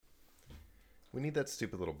We need that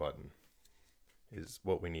stupid little button. Is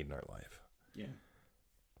what we need in our life. Yeah.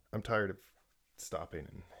 I'm tired of stopping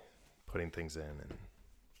and putting things in, and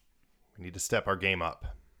we need to step our game up.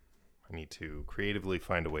 I need to creatively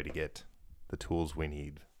find a way to get the tools we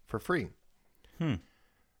need for free.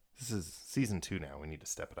 This is season 2 now. We need to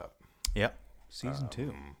step it up. Yep. Season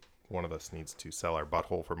 2. One of us needs to sell our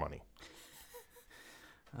butthole for money.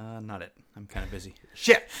 Not it. I'm kind of busy.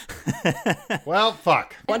 Shit. Well,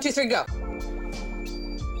 fuck. 1, 2, 3, go.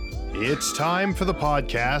 It's time for the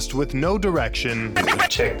podcast with no direction,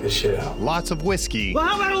 Check this shit out. lots of whiskey, Well,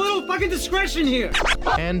 how about a little fucking discretion here?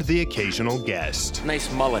 and the occasional guest. Nice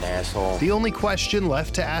mullet, asshole. The only question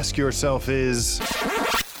left to ask yourself is,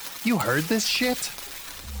 you heard this shit?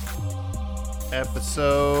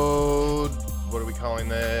 Episode... What are we calling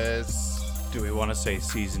this? Do we want to say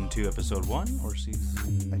season 2, episode 1, or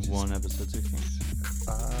season 1, episode 16?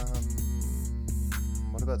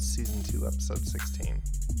 What about season 2, episode 16?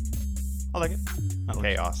 I like it.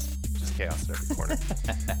 Chaos. Just chaos at every corner.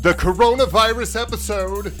 The coronavirus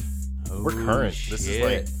episode. We're current. This is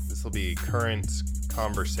like, this will be current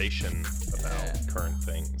conversation about current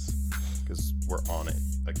things because we're on it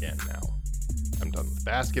again now. I'm done with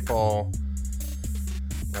basketball.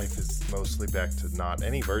 Life is mostly back to not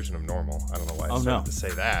any version of normal. I don't know why I started to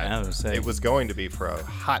say that. I was gonna say. It was going to be for a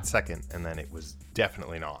hot second, and then it was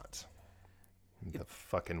definitely not. The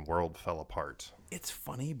fucking world fell apart. It's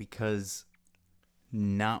funny because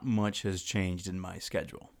not much has changed in my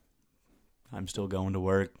schedule. I'm still going to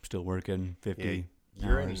work, still working 50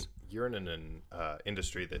 hours. You're in an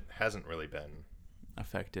industry that hasn't really been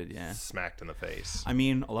Affected, yeah. smacked in the face. I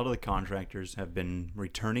mean, a lot of the contractors have been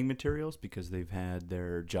returning materials because they've had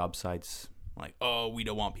their job sites like, oh, we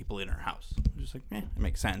don't want people in our house. I'm just like, it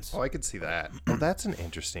makes sense. Oh, I could see that. Oh, that's an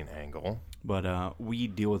interesting angle. But we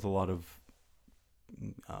deal with a lot of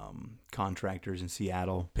contractors in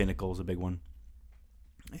Seattle. Pinnacle's a big one.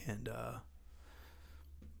 And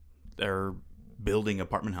they're building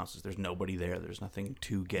apartment houses. There's nobody there. There's nothing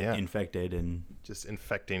to get infected. And Just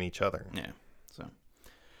infecting each other. yeah, so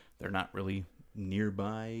they're not really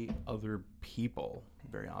nearby other people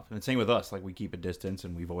very often. And same with us. Like, we keep a distance,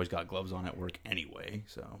 and we've always got gloves on at work anyway.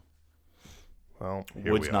 So Well,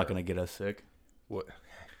 here wood's we not are. going to get us sick. What?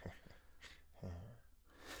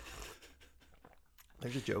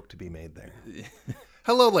 There's a joke to be made there.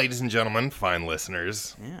 Hello, ladies and gentlemen, fine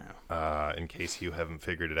listeners. Yeah. In case you haven't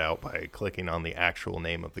figured it out by clicking on the actual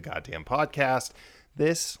name of the goddamn podcast,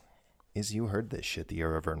 this is You Heard This Shit, the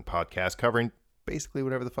Irreverent podcast, covering basically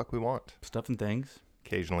whatever the fuck we want. Stuff and things.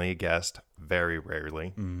 Occasionally a guest, very rarely.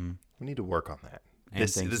 Mm-hmm. We need to work on that. And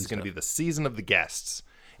This things is and going to stuff. be the season of the guests.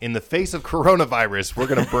 In the face of coronavirus, we're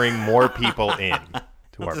going to bring more people in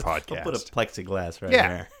to our I'll podcast. put a plexiglass right Yeah.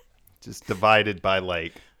 there. Just divided by,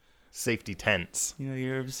 like, safety tents. You know,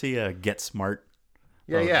 you ever see Get Smart?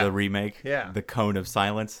 Yeah, yeah. The remake? Yeah. The Cone of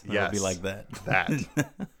Silence? It'll be Yes. like that.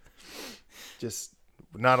 That. Just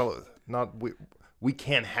we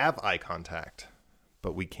can't have eye contact,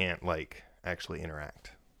 but we can't, like, actually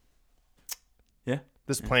interact. Yeah.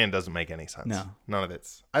 This plan doesn't make any sense. No. None of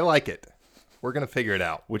it's. I like it. We're going to figure it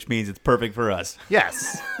out. Which means it's perfect for us.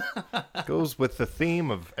 Yes. Goes with the theme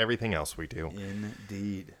of everything else we do.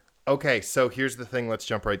 Indeed. Okay, so here's the thing. Let's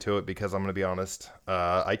jump right to it because I'm going to be honest.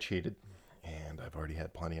 I cheated, and I've already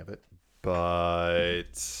had plenty of it.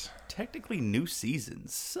 But, Technically new season,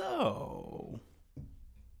 so...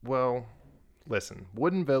 well, listen.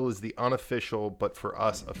 Woodenville is the unofficial, but for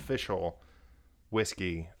us, official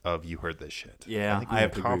whiskey of You Heard This Shit. Yeah, I think we I can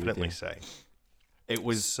have to agree with confidently you. say. It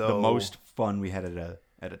was So- the most fun we had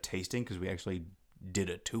at a tasting because we actually did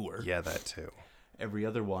a tour. Yeah, that too. Every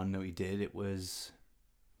other one that we did, it was,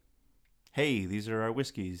 hey, these are our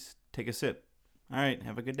whiskeys. Take a sip. All right,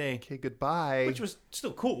 have a good day. Okay, goodbye. Which was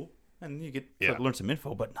still cool, and you get to learn some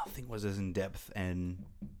info, but nothing was as in depth and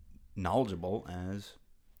knowledgeable as.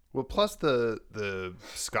 Well, plus the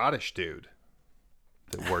Scottish dude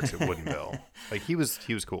that works at Woodenville, like he was cool. The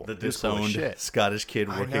He was cool as disowned shit. Scottish kid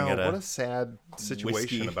I working know, at what a sad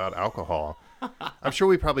situation whiskey. about alcohol. I'm sure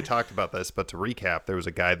we probably talked about this, but to recap, there was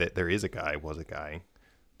a guy.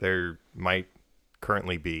 There might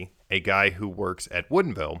currently be a guy who works at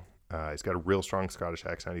Woodenville. He's got a real strong Scottish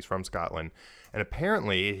accent. He's from Scotland. And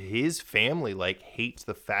apparently his family like hates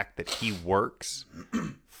the fact that he works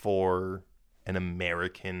for an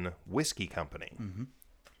American whiskey company.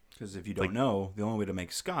 Because if you don't know, the only way to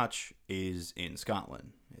make Scotch is in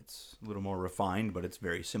Scotland. It's a little more refined, but it's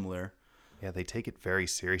very similar. Yeah, they take it very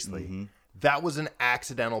seriously. That was an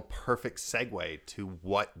accidental perfect segue to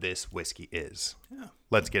what this whiskey is. Yeah.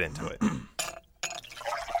 Let's get into it.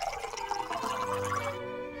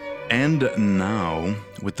 And now,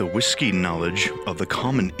 with the whiskey knowledge of the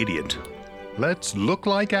common idiot, Let's look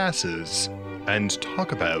like asses and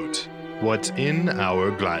talk about what's in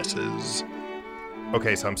our glasses.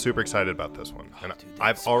 Okay, so I'm super excited about this one. And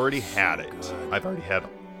I've already had it. I've already had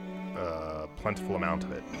a plentiful amount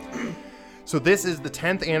of it. So this is the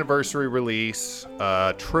 10th anniversary release,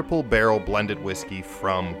 triple barrel blended whiskey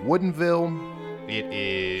from Woodinville. It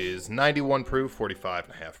is 91 proof,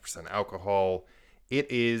 45.5% alcohol.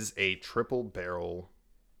 It is a triple barrel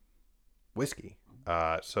whiskey.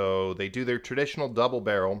 So they do their traditional double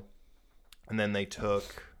barrel, and then they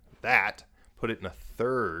took that, put it in a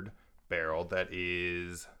third barrel that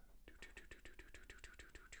is...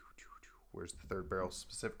 Where's the third barrel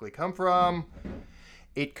specifically come from?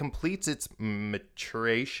 It completes its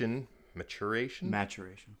maturation. Maturation?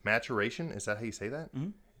 Maturation? Is that how you say that?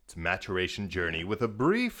 Mm-hmm. It's maturation journey with a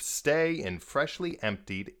brief stay in freshly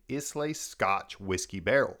emptied Islay Scotch whiskey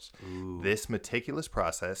barrels. Ooh. This meticulous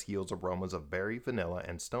process yields aromas of berry, vanilla,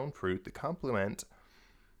 and stone fruit that complement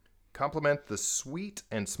the sweet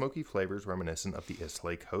and smoky flavors reminiscent of the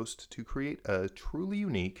Islay coast to create a truly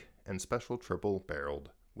unique and special triple-barreled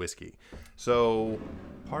whiskey. So,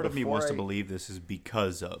 part of me wants to believe this is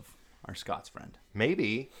because of our Scots friend.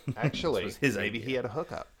 Maybe, actually. Maybe he had a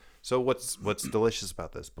hookup. So what's delicious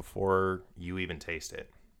about this before you even taste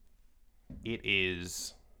it? It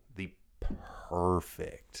is the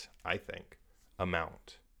perfect, I think,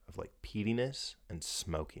 amount of like peatiness and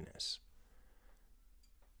smokiness.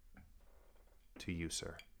 To you,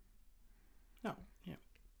 sir. No, yeah.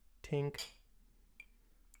 Tink.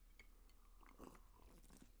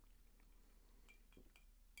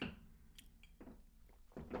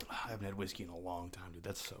 I haven't had whiskey in a long time, dude.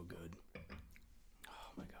 That's so good.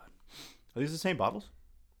 Oh my god. Are these the same bottles?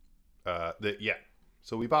 Yeah.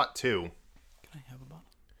 So we bought 2. Can I have a bottle?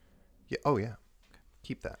 Yeah. Oh yeah. Okay.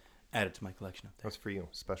 Keep that. Add it to my collection up there. That's for you.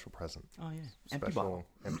 Special present. Oh yeah.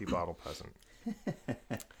 Empty bottle present.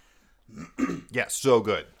 Yeah, so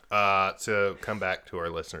good. To come back to our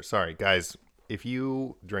listeners. Sorry, guys. If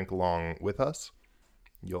you drink along with us,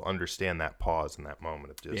 you'll understand that pause in that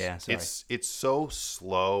moment of just. Sorry. It's so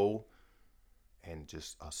slow, and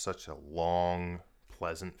just such a long,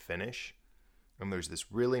 pleasant finish. And there's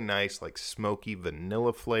this really nice, like, smoky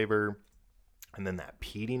vanilla flavor. And then that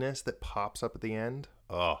peatiness that pops up at the end.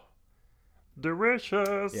 Oh.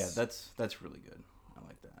 Delicious. Yeah, that's really good. I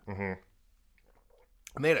like that. Mm-hmm.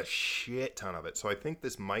 And they had a shit ton of it. So I think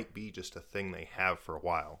this might be just a thing they have for a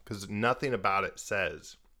while. Because nothing about it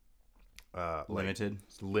says... limited?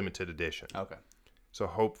 Limited edition. Okay. So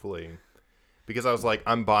hopefully... Because I was like,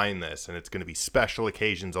 I'm buying this, and it's going to be special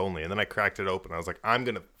occasions only. And then I cracked it open. I was like, I'm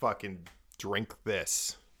going to fucking drink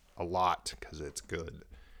this a lot because it's good.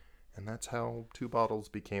 And that's how 2 bottles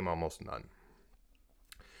became almost none.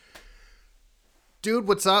 Dude,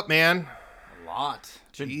 what's up, man? A lot.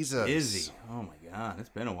 Jesus. Busy. Oh, my God. It's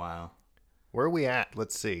been a while. Where are we at?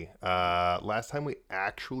 Let's see. Last time we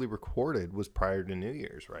actually recorded was prior to New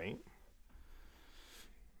Year's, right?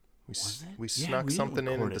 We snuck something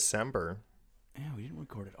in December. Yeah, we didn't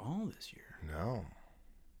record it all this year. No.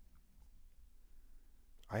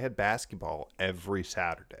 I had basketball every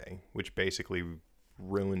Saturday, which basically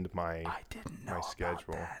ruined my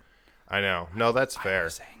schedule. That. I know. No, that's fair. I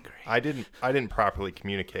was angry. I didn't properly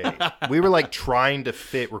communicate. We were like trying to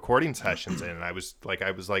fit recording sessions in, and I was like,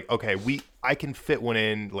 okay, I can fit one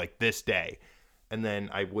in like this day, and then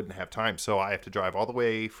I wouldn't have time, so I have to drive all the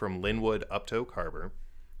way from Linwood up to Oak Harbor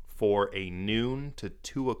for a noon to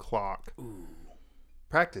 2:00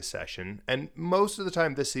 practice session. And most of the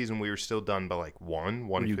time this season we were still done by like 1:15.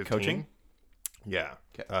 Were you coaching? Yeah,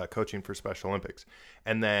 okay. Coaching for Special Olympics.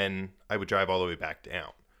 And then I would drive all the way back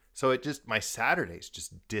down. So my Saturdays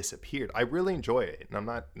just disappeared. I really enjoy it, and I'm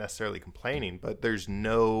not necessarily complaining, but there's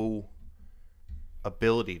no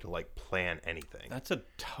ability to like plan anything. That's a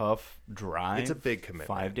tough drive. It's a big commitment.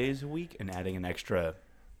 5 days a week and adding an extra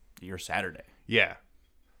your Saturday. Yeah.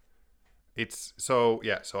 So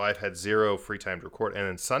I've had 0 free time to record, and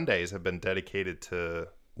then Sundays have been dedicated to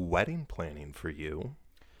wedding planning for you.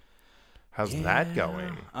 How's that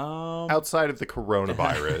going? Outside of the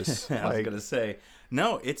coronavirus. I was gonna say,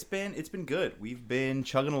 no, it's been good. We've been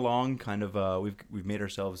chugging along, kind of. We've made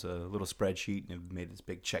ourselves a little spreadsheet and have made this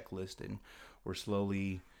big checklist, and we're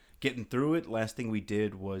slowly getting through it. Last thing we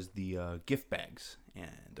did was the gift bags, and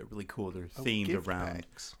they're really cool. They're themed around.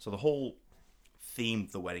 Bags. So the whole theme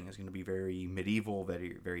of the wedding is going to be very medieval,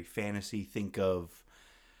 very very fantasy. Think of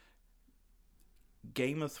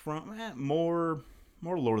Game of Thrones, more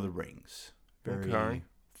Lord of the Rings, very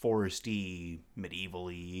foresty,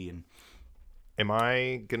 medievally. And am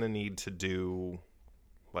I gonna need to do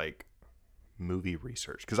like movie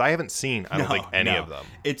research? Because I haven't seen, I don't think, any of them.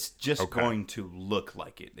 It's just going to look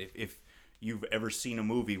like it. If you've ever seen a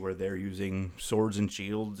movie where they're using swords and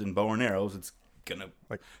shields and bow and arrows, it's gonna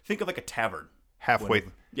think of like a tavern. Halfway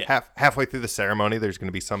through the ceremony, there's going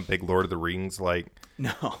to be some big Lord of the Rings nothing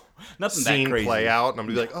that scene crazy. play out, and I'm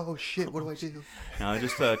going to be like, oh shit, what do I do? No,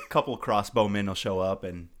 just a couple of crossbowmen will show up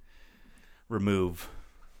and remove.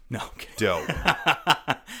 No, I'm kidding.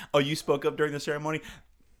 Dope. Oh, you spoke up during the ceremony?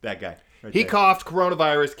 That guy. Right He there. coughed,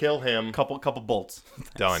 coronavirus, kill him. Couple bolts.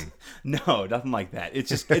 Done. No, nothing like that.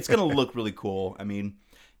 It's gonna look really cool. I mean,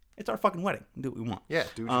 it's our fucking wedding. Do what we want. Yeah,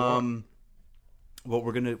 do what you want. What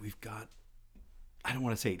we've got. I don't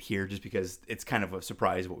want to say it here just because it's kind of a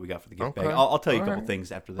surprise what we got for the gift bag. I'll tell you a couple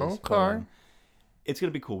things after this. Okay. But, it's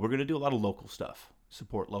gonna be cool. We're gonna do a lot of local stuff,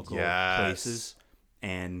 support local places,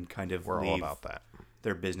 and kind of We're leave all about that.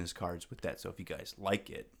 their business cards with that. So if you guys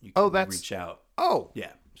like it, you can reach out. Oh,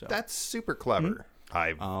 Yeah, so that's super clever.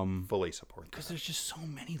 I fully support that. because there's just so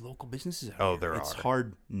many local businesses out Oh, here. there It's are.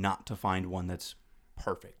 hard not to find one that's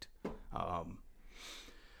perfect.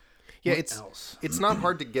 Yeah, else? it's not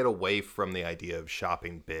hard to get away from the idea of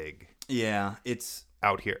shopping big Yeah, it's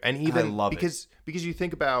out here, and even love because you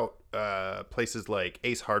think about places like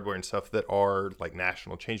Ace Hardware and stuff that are like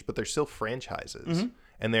national chains, but they're still franchises,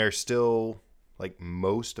 and they're still like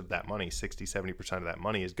most of that money, 60-70% of that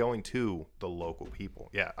money is going to the local people.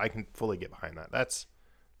 Yeah, I can fully get behind that. That's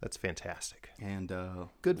fantastic. and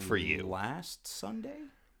Good for you. Last Sunday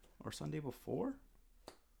or Sunday before?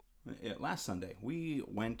 Yeah, last Sunday we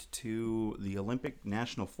went to the Olympic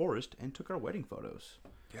National Forest and took our wedding photos.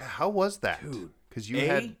 Yeah, how was that? Dude, Because you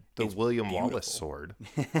had the it's William beautiful. Wallace sword,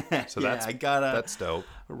 so Yeah, that's I got that's dope.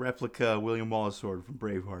 a replica William Wallace sword from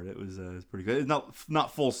Braveheart. It was pretty good. It's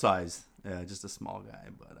not full size, just a small guy,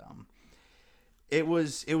 but it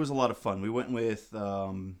was a lot of fun. We went with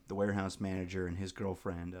the warehouse manager and his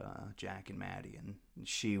girlfriend Jack and Maddie, and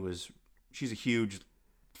she's a huge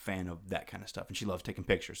fan of that kind of stuff, and she loves taking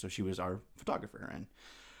pictures. So she was our photographer, and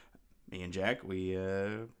me and Jack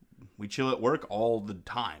we chill at work all the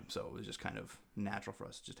time, so it was just kind of natural for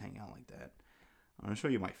us to just hang out like that. I'm gonna show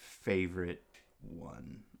you my favorite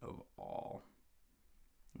one of all,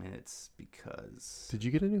 and it's because Did you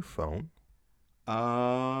get a new phone?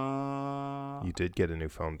 You did get a new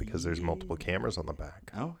phone because there's multiple cameras on the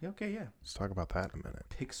back. Oh, okay, yeah. Let's talk about that in a minute.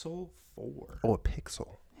 Pixel 4. Oh, a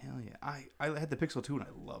Pixel. Hell yeah. I had the Pixel 2 and I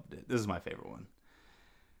loved it. This is my favorite one.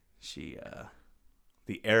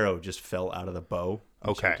 The arrow just fell out of the bow.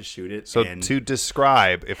 When she Okay. went to shoot it. So and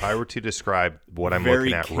if I were to describe what I'm Very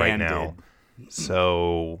looking at right now,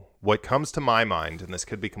 so what comes to my mind, and this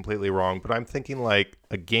could be completely wrong, but I'm thinking like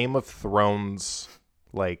a Game of Thrones,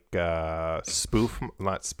 like not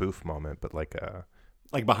spoof moment, but like a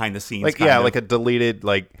like behind the scenes. like kind of. like a deleted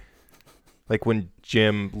like when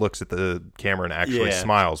Jim looks at the camera and actually Yeah.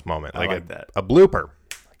 smiles moment, I like like that. a blooper,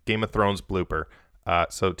 Game of Thrones blooper.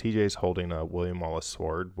 So TJ's holding a William Wallace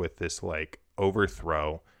sword with this like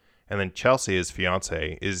overthrow, and then Chelsea, his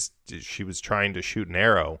fiance, she was trying to shoot an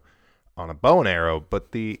arrow on a bow and arrow,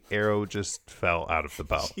 but the arrow just fell out of the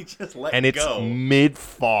bow. She just let And it it's go.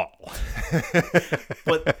 mid-fall.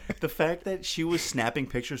 But the fact that she was snapping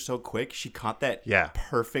pictures so quick, she caught that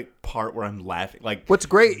perfect part where I'm laughing. Like What's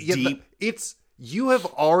great, deep. it's you have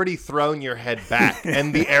already thrown your head back,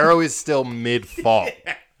 and the arrow is still mid-fall.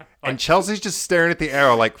 And Chelsea's just staring at the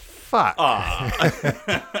arrow like, fuck.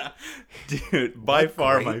 Dude, by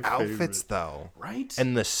far my Great favorite. outfits, though. Right?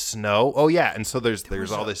 And the snow. Oh, yeah. And so there's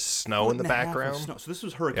all a this snow in the foot and a half of background. snow. So this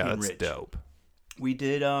was Hurricane Yeah, that's Ridge. dope. We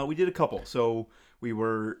did a couple. So we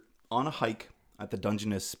were on a hike at the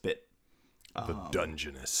Dungeness Spit. The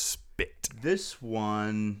Dungeness Spit. This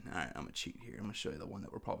one, all right, I'm gonna cheat here. I'm gonna show you the one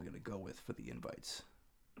that we're probably gonna go with for the invites.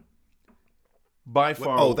 By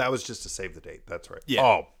far, Oh, that was just to save the date. That's right. Yeah.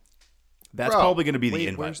 Oh, that's bro. probably gonna be the Wait,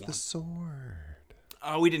 invite where's one. the sword?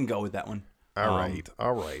 Oh, we didn't go with that one. All right.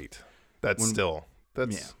 That's Yeah.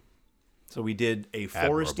 So we did a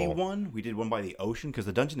foresty Admirable. one. We did one by the ocean because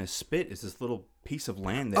the Dungeness Spit is this little piece of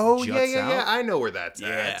land that Oh, juts yeah. out. I know where that's Yeah.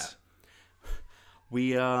 at.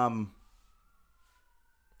 We Oh.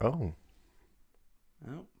 oh,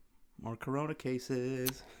 more corona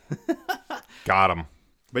cases. Got him.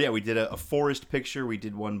 But yeah, we did a forest picture. We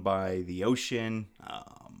did one by the ocean.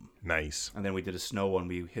 Nice. And then we did a snow one.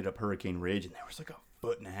 We hit up Hurricane Ridge, and there was like a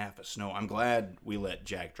foot and a half of snow. I'm glad we let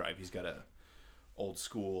Jack drive. He's got a old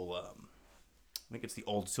school, I think it's the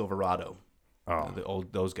old Silverado.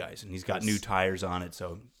 Those guys. And he's got new tires on it,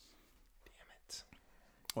 so. Damn it.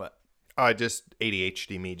 What? I just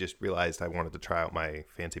ADHD me just realized I wanted to try out my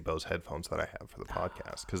fancy Bose headphones that I have for the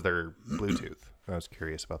podcast because they're Bluetooth. I was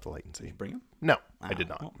curious about the latency. Did you bring them? No, I did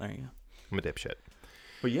not. Well, there you go. I'm a dipshit.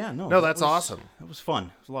 But yeah, no, that's awesome. It was fun.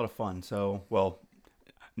 It was a lot of fun. So, well,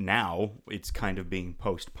 now it's kind of being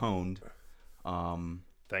postponed.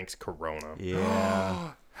 Thanks, Corona.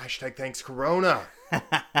 Yeah. Hashtag thanks, Corona.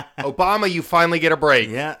 Obama, you finally get a break.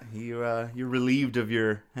 Yeah, you're relieved of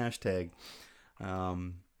your hashtag.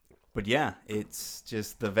 But yeah, it's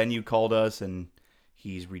just the venue called us and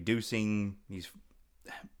he's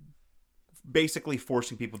basically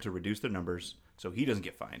forcing people to reduce their numbers so he doesn't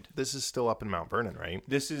get fined. This is still up in Mount Vernon, right?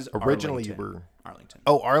 This is originally Arlington.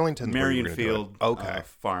 Oh, Arlington. Marionfield Okay.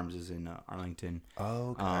 Farms is in Arlington.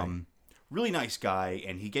 Okay. Really nice guy,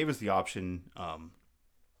 and he gave us the option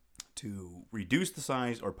to reduce the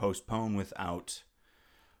size or postpone without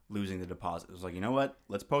losing the deposit. It was like, you know what?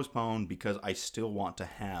 Let's postpone because I still want to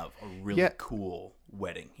have a really cool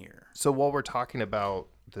wedding here. So while we're talking about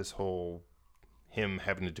this whole him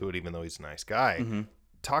having to do it even though he's a nice guy,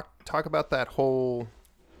 talk about that whole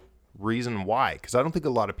reason why, because I don't think a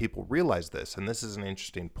lot of people realize this, and this is an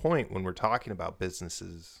interesting point when we're talking about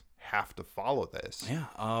businesses have to follow this. Yeah.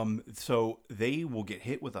 So they will get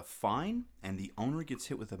hit with a fine, and the owner gets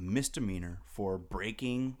hit with a misdemeanor for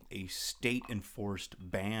breaking a state-enforced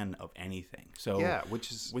ban of anything. So yeah,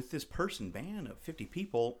 which is with this person ban of 50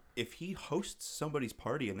 people, if he hosts somebody's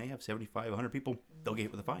party and they have 75, 100 people, they'll get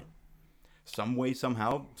hit with a fine. Some way,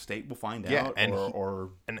 somehow, state will find out.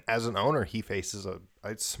 And as an owner, he faces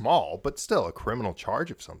it's small, but still a criminal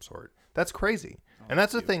charge of some sort. That's crazy. And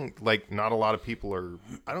that's the thing, like, not a lot of people are,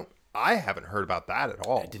 I haven't heard about that at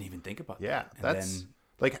all. I didn't even think about that. Yeah, And that's, then,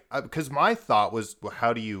 like, because my thought was, well,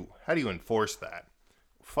 how do you enforce that?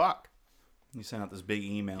 Fuck. you sent out this big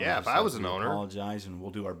email. Yeah, that if I says, was an "We owner." apologize, and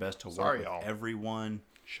we'll do our best to Sorry, work with y'all. everyone.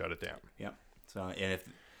 Shut it down. Yep. So, and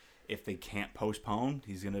if they can't postpone,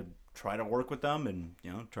 he's gonna try to work with them and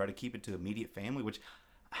try to keep it to immediate family. Which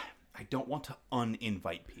I don't want to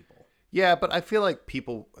uninvite people. Yeah, but I feel like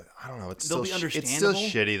people, I don't know, it's They'll still be it's still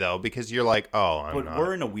understandable. shitty though, because you're like, oh, But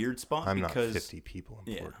we're in a weird spot I'm not because 50 people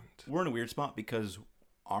important. we're in a weird spot because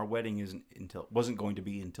our wedding wasn't going to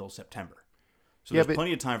be until September. So Yeah, there's but-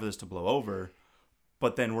 plenty of time for this to blow over.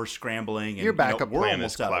 But then we're scrambling, and Your backup we're plan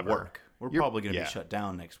almost is out of clever. work. We're probably going to yeah. be shut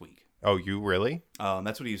down next week. Oh, you really?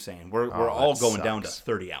 That's what he was saying. We're that all going down to sucks.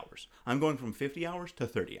 30 hours. I'm going from 50 hours to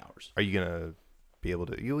 30 hours. Are you gonna be able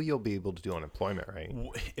to? You'll be able to do unemployment, right?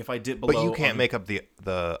 If I dip below, But you can't make up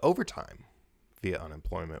the overtime via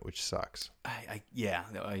unemployment, which sucks. I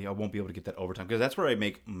won't be able to get that overtime because that's where I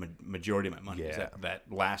make majority of my money. Is Yeah.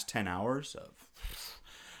 that last 10 hours of,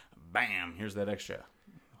 bam, here's that extra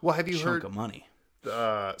Well, have you chunk heard? of money.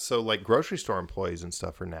 So like grocery store employees and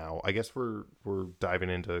stuff are now. I guess we're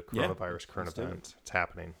diving into coronavirus current let's do it. events. It's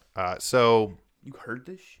happening. So You heard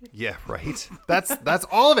this shit? yeah, right. That's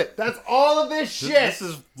all of it. That's all of this shit. This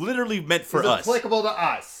is literally meant for is us. applicable to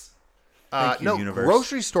us. Thank you, no, universe.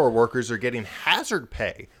 grocery store workers are getting hazard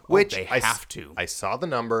pay, which they I have to. I saw the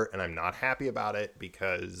number and I'm not happy about it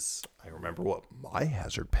because I remember what my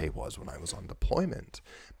hazard pay was when I was on deployment.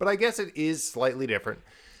 But I guess it is slightly different.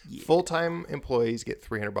 Yeah. Full-time employees get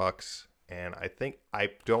 $300, and I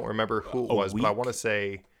don't remember who it was, but I want to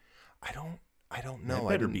say I don't know.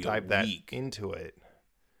 I didn't dive that into it.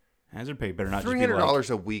 Hazard pay better not just be $300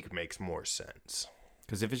 a week makes more sense.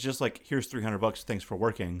 Because if it's just like, here's $300, thanks for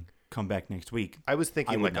working, come back next week. I was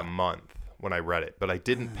thinking would like a month when I read it, but I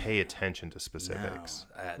didn't pay attention to specifics.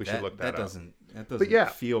 We should look that up. That doesn't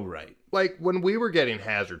feel right. Like when we were getting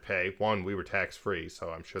hazard pay, one, we were tax free, so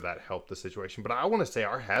I'm sure that helped the situation. But I want to say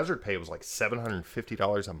our hazard pay was like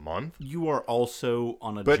 $750 a month. You are also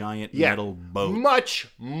on a giant metal boat. Much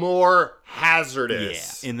more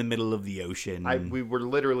hazardous. Yeah, in the middle of the ocean. We were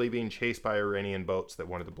literally being chased by Iranian boats that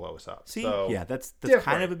wanted to blow us up. See, so, yeah, that's different.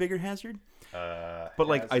 kind of a bigger hazard. But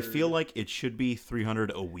like, I feel like it should be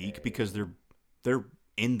 $300 a week because they're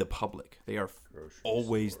in the public. They are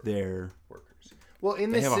always there. Workers. Well,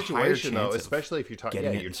 in They this have a higher situation, though, chance of especially if you're talking,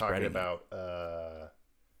 getting it you're and talking spreading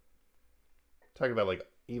about like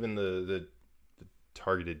even the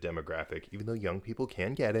targeted demographic. Even though young people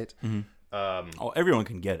can get it, Everyone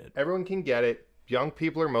can get it. everyone can get it. Young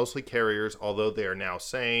people are mostly carriers, although they are now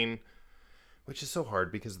saying, which is so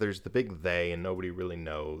hard because there's the big they and nobody really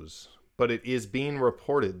knows. But it is being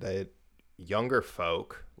reported that younger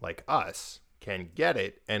folk like us can get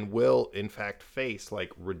it and will in fact face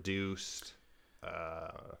like reduced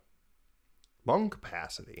lung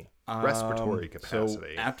capacity, respiratory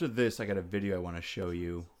capacity. So after this, I got a video I want to show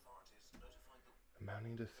you.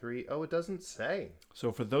 Amounting to 3. Oh, it doesn't say.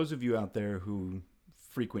 So for those of you out there who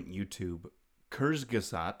frequent YouTube,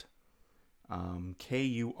 Kurzgesagt,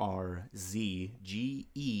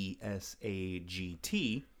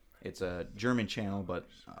 Kurzgesagt. It's a German channel, but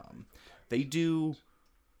they do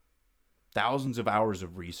thousands of hours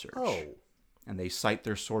of research. Oh. And they cite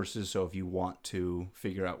their sources, so if you want to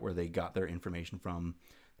figure out where they got their information from,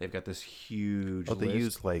 they've got this huge list. They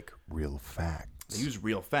use like real facts. They use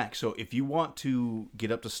real facts. So if you want to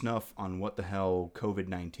get up to snuff on what the hell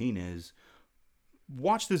COVID-19 is,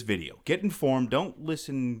 watch this video. Get informed. Don't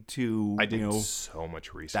listen to I did so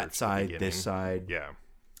much research. that side, this side. Yeah.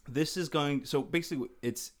 This is going. So basically,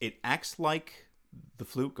 it acts like the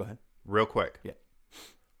flu. Go ahead. Real quick. Yeah.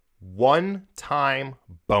 One-time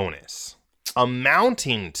bonus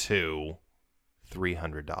amounting to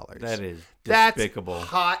 $300. That is despicable. That's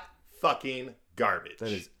hot fucking garbage.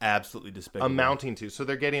 That is absolutely despicable. Amounting to. So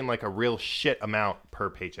they're getting like a real shit amount per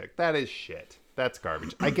paycheck. That is shit. That's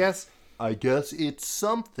garbage. I guess it's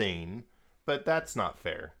something, but that's not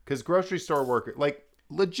fair. Because grocery store worker, like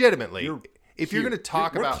legitimately, if you're going to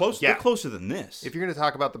talk about they're closer than this. If you're going to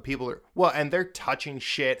talk about the people and they're touching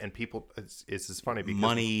shit and people, it's just funny because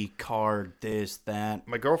money, card, this, that.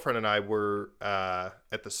 My girlfriend and I were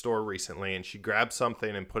at the store recently, and she grabbed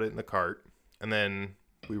something and put it in the cart, and then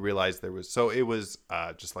we realized it was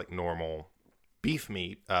just like normal beef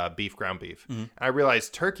meat, ground beef. Mm-hmm. And I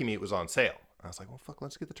realized turkey meat was on sale. I was like, well, fuck,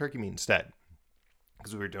 let's get the turkey meat instead,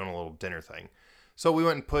 because we were doing a little dinner thing. So we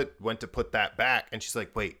went to put that back, and she's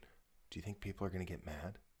like, wait, do you think people are going to get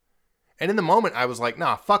mad? And in the moment, I was like,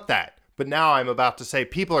 nah, fuck that. But now I'm about to say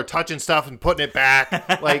people are touching stuff and putting it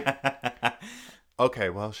back. Like, okay,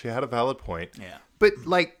 well, she had a valid point. Yeah. But,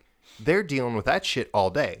 like, they're dealing with that shit all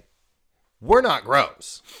day. We're not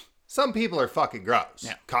gross. Some people are fucking gross.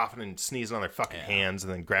 Yeah. Coughing and sneezing on their fucking hands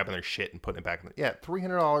and then grabbing their shit and putting it back.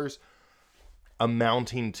 $300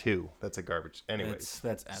 amounting to. That's a garbage. Anyways.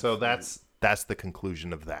 So that's the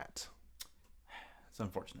conclusion of that. It's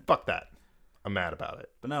unfortunate. Fuck that. I'm mad about it.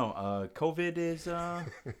 But no, COVID is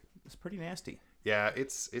it's pretty nasty. Yeah,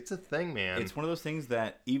 it's a thing, man. It's one of those things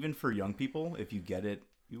that even for young people, if you get it,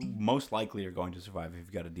 you most likely are going to survive if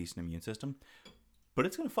you've got a decent immune system. But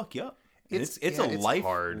it's going to fuck you up. It's a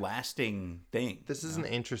life-lasting thing. This is an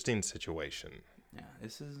interesting situation. Yeah,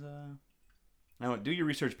 this is... Now, do your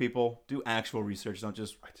research, people. Do actual research. Don't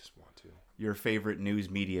just... I just want to. Your favorite news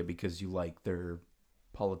media because you like their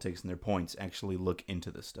politics and their points. Actually look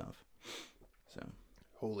into this stuff. So...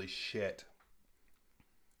 Holy shit.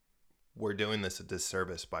 We're doing this a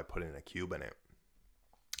disservice by putting a cube in it.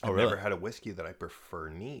 I've never had a whiskey that I prefer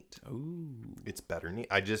neat. Ooh. It's better neat.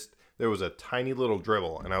 There was a tiny little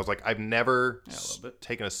dribble, and I was like, I've never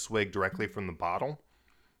taken a swig directly from the bottle,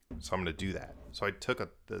 so I'm going to do that. So I took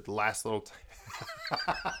the last little...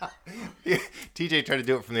 TJ tried to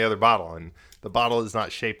do it from the other bottle, and the bottle is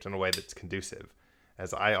not shaped in a way that's conducive,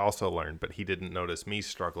 as I also learned, but he didn't notice me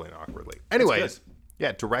struggling awkwardly. Anyways,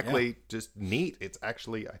 just neat. It's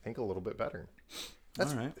actually, I think, a little bit better. All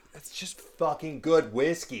right. That's just fucking good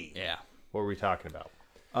whiskey. Yeah. What were we talking about?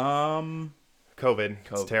 COVID.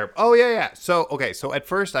 It's terrible. Oh, yeah. So at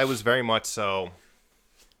first I was very much so...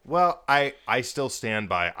 Well, I still stand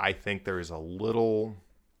by, I think there is a little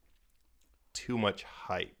too much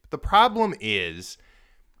hype. The problem is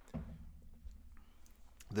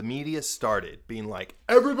the media started being like,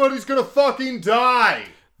 everybody's gonna fucking die.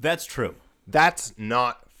 That's true. That's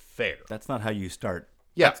not fair. That's not how you start.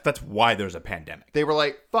 Yeah. That's why there's a pandemic. They were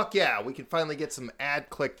like, fuck yeah, we can finally get some ad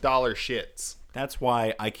click dollar shits. That's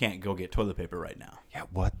why I can't go get toilet paper right now. Yeah,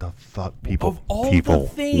 what the fuck, people? Of all the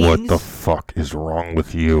things what the fuck is wrong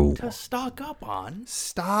with you? To stock up on.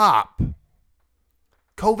 Stop.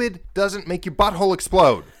 COVID doesn't make your butthole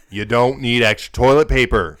explode. You don't need extra toilet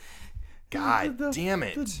paper. God damn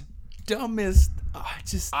it. The dumbest.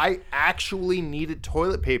 I actually needed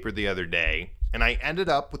toilet paper the other day, and I ended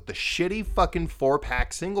up with the shitty fucking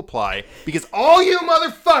 4-pack single ply because all you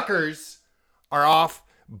motherfuckers are off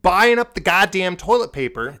buying up the goddamn toilet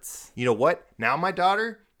paper. You know what? Now my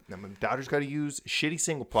daughter's got to use shitty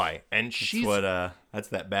single ply, and that's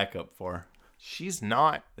that backup for. She's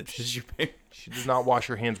not. She does not wash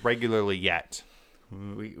her hands regularly yet.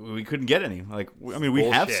 We couldn't get any. We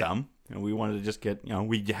have some. And we wanted to just get,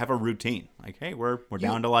 we have a routine. Like, hey, we're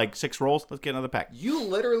down to like 6 rolls. Let's get another pack. You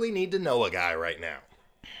literally need to know a guy right now.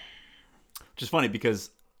 Which is funny because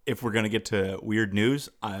if we're going to get to weird news,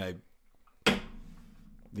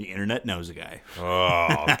 the internet knows a guy.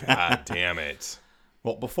 Oh, god damn it.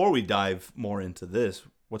 Well, before we dive more into this,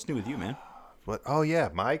 what's new with you, man? What? Oh, yeah,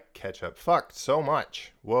 my catch-up. Fuck, so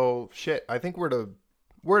much. Well, shit, I think we're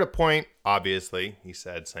at a point, obviously, he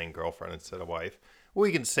said, saying girlfriend instead of wife,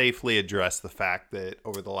 we can safely address the fact that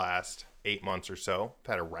over the last 8 months or so,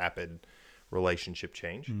 I've had a rapid relationship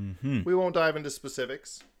change. Mm-hmm. We won't dive into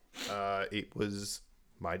specifics. It was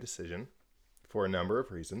my decision for a number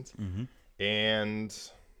of reasons. Mm-hmm.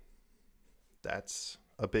 And that's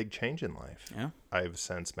a big change in life. Yeah. I've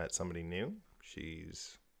since met somebody new.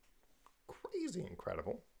 She's crazy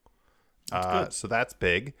incredible. So that's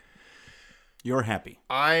big. You're happy.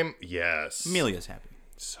 Yes. Amelia's happy.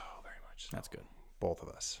 So very much so. That's good. Both of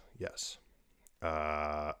us. Yes.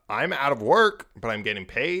 I'm out of work, but I'm getting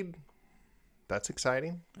paid. That's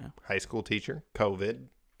exciting. Yeah. High school teacher, COVID,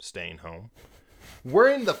 staying home. We're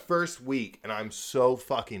in the first week, and I'm so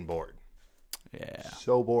fucking bored. Yeah.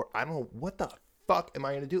 So bored. I don't know what the fuck am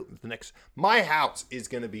I going to do the next. My house is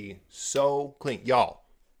going to be so clean. Y'all,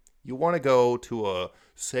 you want to go to a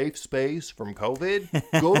safe space from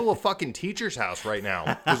COVID? Go to a fucking teacher's house right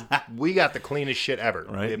now, because we got the cleanest shit ever.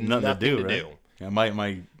 Right? We have Nothing to do. Yeah,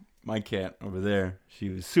 my cat over there, she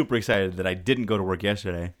was super excited that I didn't go to work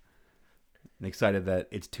yesterday. And excited that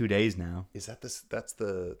it's 2 days now. Is that this? That's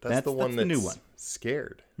the one that's the new one.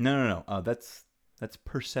 Scared. No. That's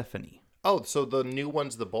Persephone. Oh, so the new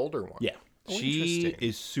one's the bolder one. Yeah. Oh, she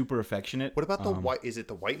is super affectionate. What about the white? Is it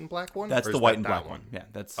the white and black one? That's or the is white that and that black one. Yeah,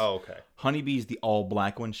 that's. Oh, okay. Honeybee's the all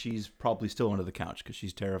black one. She's probably still under the couch because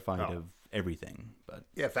she's terrified of everything. But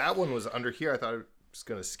yeah, if that one was under here, I thought it was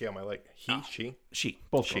gonna scale my leg. She,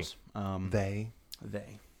 both she. girls. They.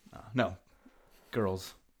 No,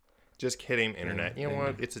 girls. Just kidding, internet. You know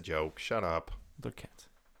what? It's a joke. Shut up. They're cats.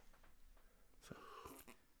 So,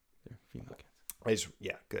 they're female cats.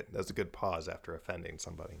 Good. That was a good pause after offending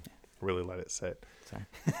somebody. Yeah. Really let it sit. Sorry.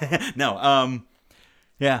 No.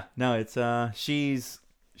 It's she's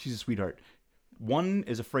a sweetheart. One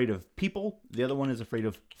is afraid of people. The other one is afraid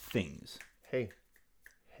of things.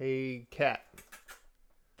 Hey, cat.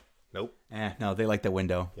 Nope. No, they like the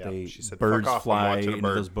window. Yeah, she said, birds "Fuck off, fly I'm watching a into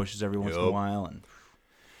bird." those bushes every once in a while, and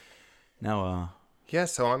now yeah.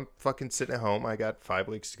 So I'm fucking sitting at home. I got 5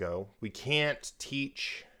 weeks to go. We can't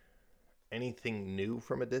teach anything new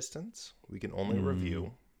from a distance. We can only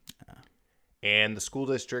review. Yeah. And the school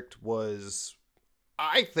district was,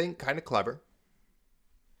 I think, kind of clever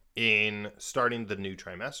in starting the new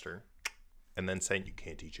trimester and then saying you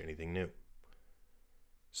can't teach anything new.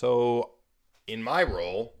 So in my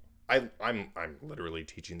role, I'm literally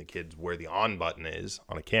teaching the kids where the on button is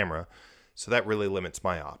on a camera. So that really limits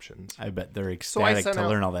my options. I bet they're ecstatic to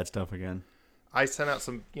learn all that stuff again. I sent out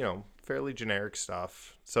some, fairly generic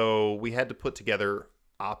stuff. So we had to put together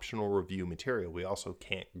optional review material. We also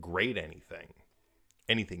can't grade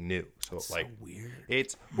anything new. So that's like so weird.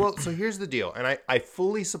 It's so here's the deal. And I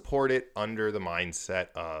fully support it under the mindset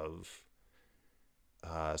of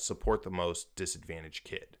support the most disadvantaged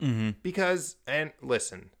kid. Mm-hmm. Because, and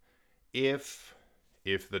listen, if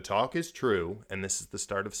the talk is true, and this is the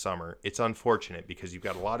start of summer, it's unfortunate because you've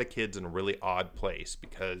got a lot of kids in a really odd place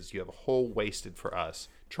because you have a whole wasted for us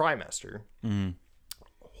trimester, a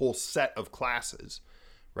whole set of classes,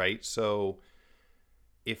 right? So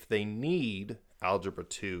if they need Algebra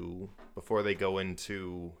 2 before they go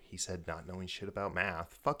into, he said, not knowing shit about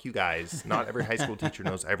math. Fuck you guys. Not every high school teacher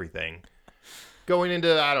knows everything. Going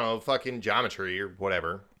into, I don't know, fucking geometry or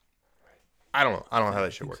whatever. I don't know how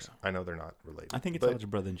that shit works. So. I know they're not related. I think it's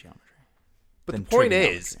algebra than geometry. But the point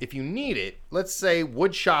is, if you need it, let's say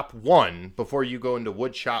Woodshop 1 before you go into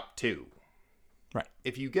Woodshop 2. Right.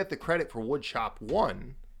 If you get the credit for Woodshop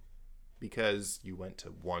 1 because you went to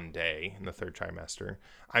 1 day in the third trimester,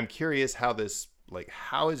 I'm curious how is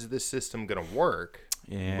this system going to work?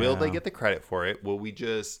 Yeah. Will they get the credit for it? Will we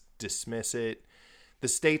just dismiss it? The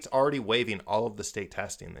state's already waiving all of the state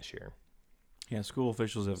testing this year. Yeah, school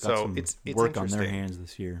officials have got some work on their hands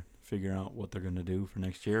this year. Figure out what they're going to do for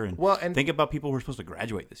next year and think about people who are supposed to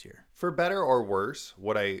graduate this year. For better or worse,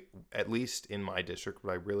 at least in my district,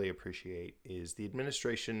 what I really appreciate is the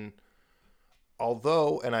administration,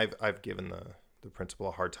 although, and I've given the principal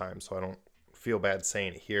a hard time, so I don't feel bad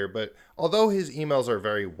saying it here, but although his emails are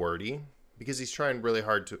very wordy, because he's trying really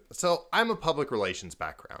hard to, so I'm a public relations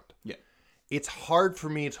background. Yeah. It's hard for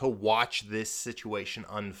me to watch this situation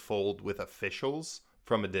unfold with officials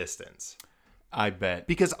from a distance. I bet.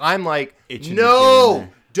 Because I'm like, no,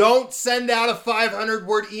 don't send out a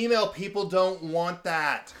 500-word email. People don't want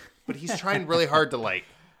that. But he's trying really hard to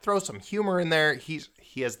throw some humor in there. He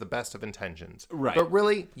has the best of intentions. Right. But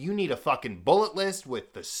really, you need a fucking bullet list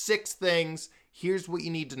with the 6 things. Here's what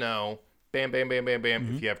you need to know. Bam, bam, bam, bam, bam.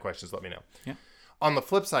 Mm-hmm. If you have questions, let me know. Yeah. On the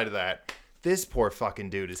flip side of that, this poor fucking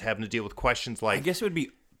dude is having to deal with questions like... I guess it would be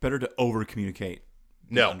better to over-communicate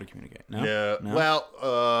No. Under-communicate. No? No. No?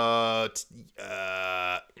 Well,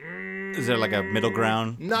 Is there like a middle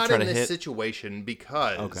ground? to not try in to this hit? situation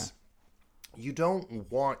because Okay. you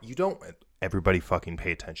don't. Everybody fucking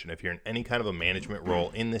pay attention. If you're in any kind of a management role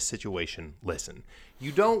in this situation, listen.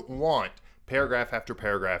 You don't want paragraph after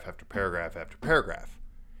paragraph after paragraph after paragraph.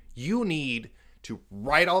 You need to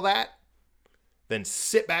write all that, then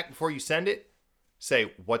sit back before you send it,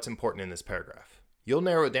 say what's important in this paragraph. You'll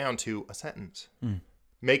narrow it down to a sentence.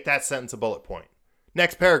 Make that sentence a bullet point.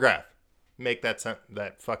 Next paragraph, make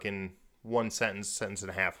that fucking one sentence and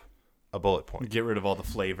a half a bullet point. Get rid of all the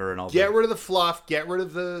flavor and all Get the rid of the fluff. Get rid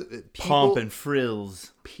of the pomp and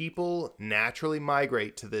frills. people naturally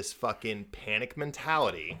migrate to this fucking panic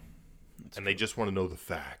mentality, and they just want to know the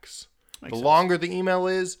facts. The longer the email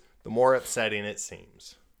is, the more upsetting it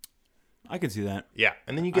seems. I can see that. Yeah,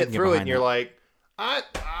 and then you I get can get through it, and behind you're that. like,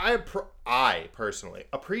 I personally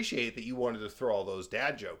appreciate that you wanted to throw all those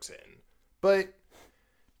dad jokes in, but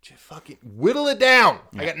just fucking whittle it down.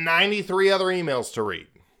 I got 93 other emails to read.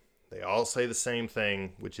 They all say the same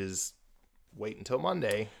thing, which is wait until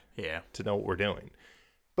Monday to know what we're doing.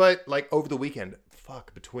 But like over the weekend,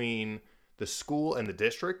 between the school and the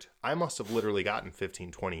district, I must have literally gotten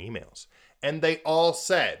 15, 20 emails. And they all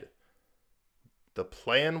said the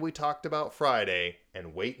plan we talked about Friday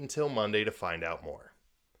and wait until Monday to find out more.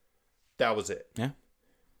 That was it. Yeah.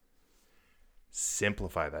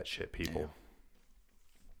 Simplify that shit, people.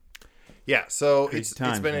 Yeah, so Crazy it's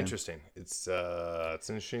times, been man. interesting. It's an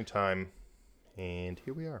interesting time, and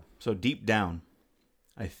here we are. So deep down,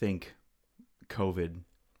 I think COVID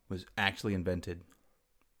was actually invented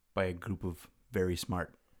by a group of very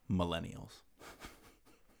smart millennials.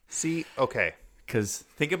 See, okay, Because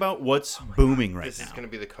think about what's booming right this now. is going to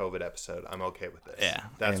be the COVID episode. I'm okay with this. Yeah,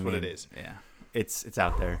 that's I what it mean, is. Yeah, it's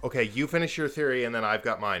out there. Okay, you finish your theory, and then I've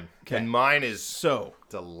got mine. Okay. And mine is So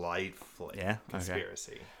delightfully Yeah? Okay.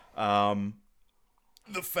 conspiracy.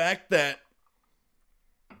 the fact that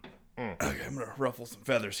okay, I'm gonna ruffle some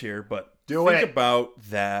feathers here, but Do think it. about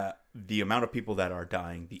the amount of people that are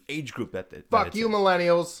dying, the age group that Fuck it's you, in.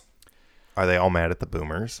 millennials. Are they all mad at the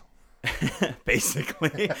boomers?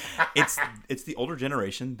 Basically, it's the older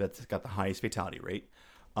generation that's got the highest fatality rate.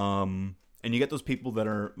 And you get those people that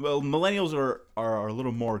are millennials are a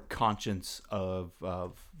little more conscious of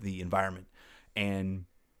the environment, and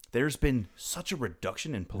there's been such a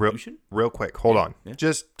reduction in pollution. Real quick, hold on. Yeah.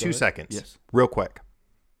 Just Go 2 ahead. seconds. Yes. Real quick.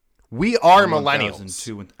 We are 1002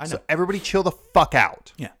 millennials. and- I know. So everybody chill the fuck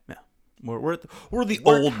out. Yeah. We're the We're old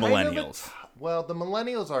kind of millennials. Well, the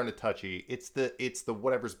millennials aren't a touchy. It's the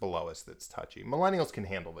whatever's below us that's touchy. Millennials can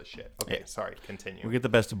handle this shit. Okay, Yeah. sorry. Continue. We get the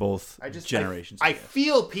best of both I just generations. I guess.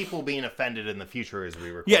 feel people being offended in the future as we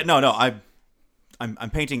record. Yeah, no.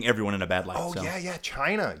 I'm painting everyone in a bad light. Oh so. yeah,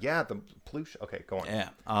 China. Yeah, the pollution. Okay, go on. Yeah.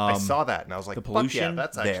 I saw that and I was like, the fuck pollution. yeah,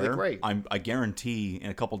 that's actually there, great. I guarantee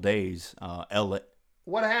in a couple days, LA.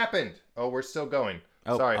 What happened? Oh, we're still going.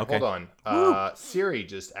 Oh, Sorry, okay. hold on. Siri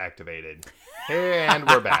just activated. And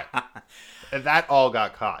we're back. And that all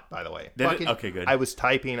got caught, by the way. Did it? Okay, good. I was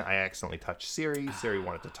typing. I accidentally touched Siri. Siri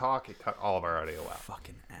wanted to talk. It cut all of our audio out.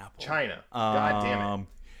 Fucking Apple. China. God damn it.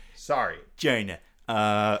 Sorry. China.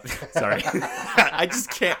 Sorry. I just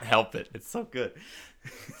can't help it. It's so good.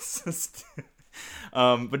 It's just,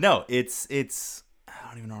 but no, it's. I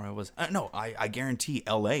don't even know where I was. No, I guarantee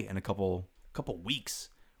LA in a couple weeks.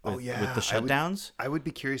 With, with the shutdowns. I would be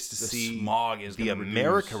curious to see smog is the gonna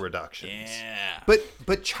America reduce. reductions. Yeah.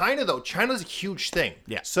 But China though, China's a huge thing.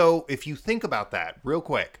 Yeah. So if you think about that real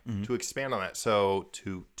quick Mm-hmm. to expand on that, so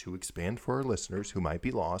to expand for our listeners who might be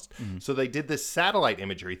lost, Mm-hmm. so they did this satellite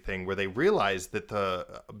imagery thing where they realized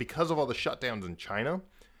that because of all the shutdowns in China,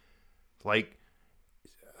 like.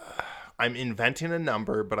 I'm inventing a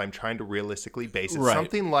number, but I'm trying to realistically base it. Right.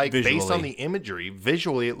 Something like, based Visually. on the imagery,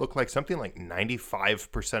 visually, it looked like something like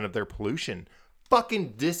 95% of their pollution fucking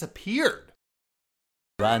disappeared.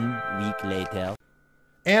 1 week later.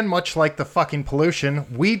 And much like the fucking pollution,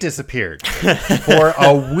 we disappeared for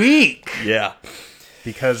a week. Yeah.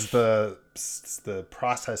 Because the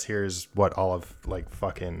process here is what, all of like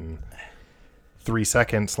fucking 3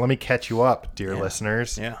 seconds. Let me catch you up, dear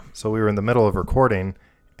listeners. Yeah. So we were in the middle of recording,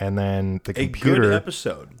 and then the A computer. good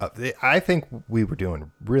episode. I think we were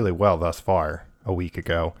doing really well thus far a week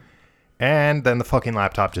ago. And then the fucking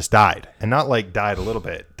laptop just died. And not like died a little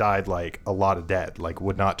bit, died like a lot of dead. Like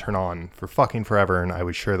would not turn on for fucking forever. And I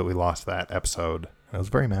was sure that we lost that episode. I was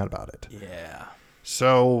very mad about it. Yeah.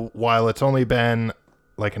 So while it's only been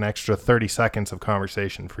like an extra 30 seconds of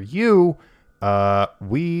conversation for you,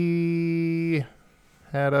 we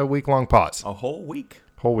had a week-long pause. A whole week.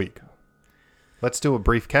 Whole week. let's do a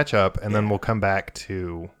brief catch up, and then we'll come back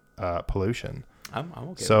to pollution. I'm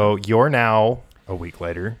okay. So you're now a week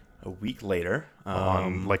later a week later,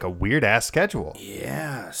 on like a weird ass schedule.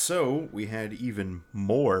 Yeah, so we had even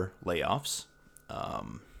more layoffs.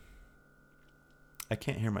 I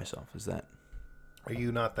can't hear myself. Is that? Are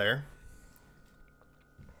you not there?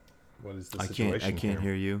 What is the situation? I can't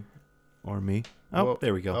hear you or me. Oh, Well,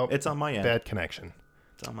 there we go. oh, it's on my end. Bad connection.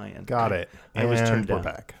 It's on my end. Got it. I was turned we're down.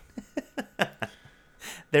 back.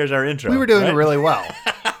 There's our intro. We were doing right? really well.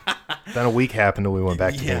 Then a week happened and we went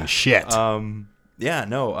back to doing shit. It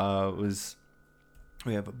was.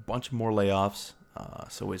 We have a bunch more layoffs.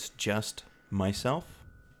 So it's just myself,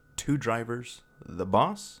 2 drivers, the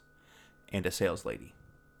boss, and a sales lady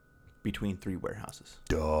between 3 warehouses.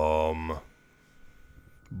 Dumb.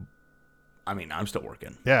 I mean, I'm still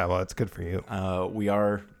working. Yeah, well, it's good for you. We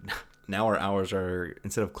are now. Our hours are,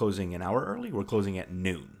 instead of closing an hour early, we're closing at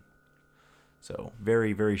noon. So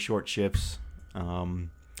very, very short shifts.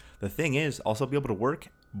 The thing is, I'll still be able to work,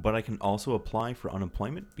 but I can also apply for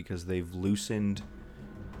unemployment because they've loosened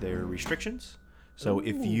their restrictions. So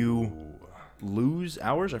if you lose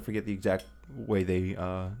hours, I forget the exact way they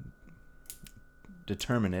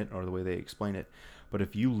determine it or the way they explain it, but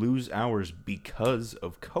if you lose hours because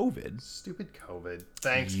of COVID, Stupid COVID.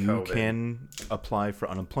 Thanks, you COVID. can apply for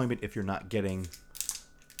unemployment if you're not getting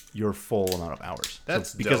your full amount of hours.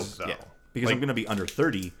 That's because dope, though. because Like- I'm going to be under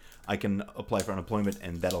 30, I can apply for unemployment,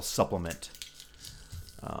 and that'll supplement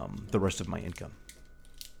the rest of my income.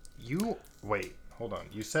 Wait, hold on.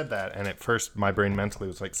 You said that, and at first my brain mentally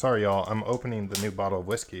was like, sorry, y'all, I'm opening the new bottle of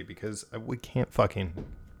whiskey because we can't fucking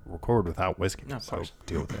record without whiskey. No, of so course.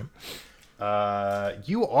 deal with it.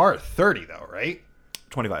 You are 30, though, right?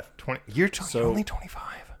 25. 20. You're So- only 25.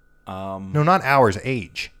 No, not hours,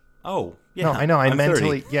 age. Oh, yeah. No, I know. I I'm 30.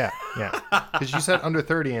 mentally, yeah. Because you said under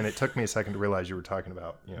 30, and it took me a second to realize you were talking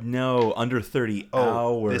about, No, under 30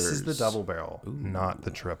 Oh, hours. this is the double barrel, not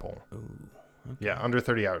the triple. Yeah, under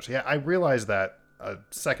 30 hours. Yeah, I realized that a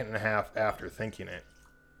second and a half after thinking it.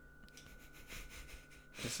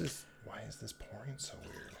 Why is this pouring so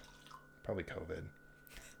weird? Probably COVID.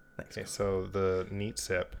 Thanks. Okay, so the neat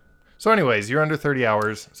sip. So anyways, you're under 30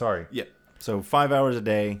 hours. Sorry. Yep. So 5 hours a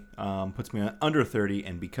day puts me on under 30,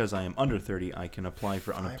 and because I am under 30, I can apply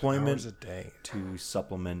for 5 unemployment hours a day. to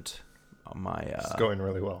supplement my It's going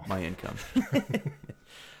really well. my income.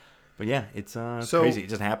 But yeah, it's So- crazy. It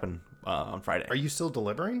just happened on Friday. Are you still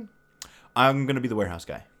delivering? I'm gonna be the warehouse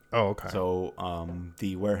guy. Oh, okay. So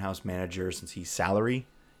the warehouse manager, since he's salary,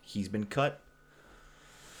 he's been cut.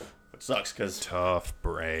 It sucks because Tough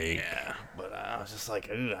break. yeah, but I was just like,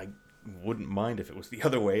 ugh, I wouldn't mind if it was the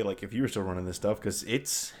other way, like if you were still running this stuff, because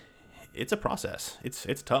it's a process.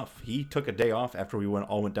 It's tough. He took a day off after we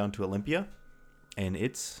all went down to Olympia, and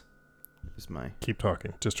it's my Keep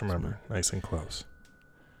talking. Just remember, nice and close.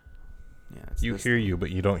 yeah. It's You this- hear you, but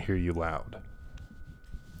you don't hear you loud.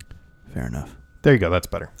 fair enough. There you go. That's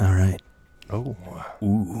better. All right. Oh,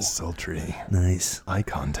 Ooh, sultry. nice. Eye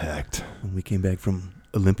contact. When we came back from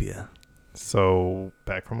Olympia, So,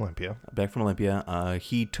 back from Olympia.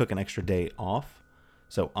 he took an extra day off,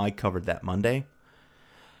 so I covered that Monday.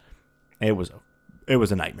 It was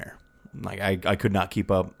a nightmare. Like I could not keep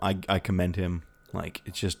up. I commend him. Like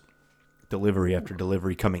it's just delivery after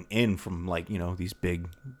delivery coming in from these big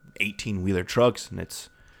 18-wheeler trucks, and it's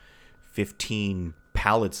 15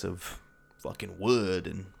 pallets of fucking wood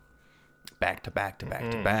and back to back to back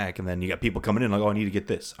to back, and then you got people coming in like, oh, I need to get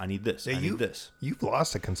this, I need this, I need this. You've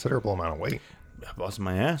lost a considerable amount of weight. I'm busting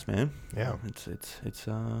my ass, man. Yeah. It's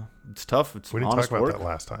tough. It's We didn't honest talk about work. that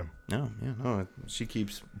last time. No. She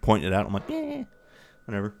keeps pointing it out. I'm like,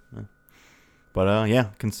 whatever. Yeah. But yeah,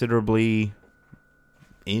 considerably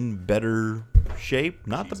in better shape.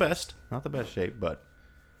 Not the best shape, but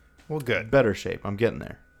Well, good. better shape. I'm getting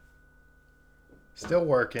there. Still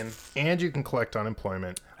working, and you can collect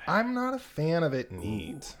unemployment. I'm not a fan of it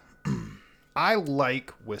neat. I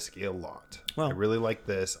like whiskey a lot. Well- I really like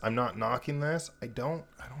this. I'm not knocking this. I don't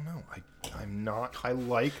know. I'm not. I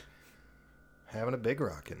like having a big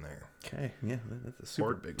rock in there. Okay, yeah, that's a super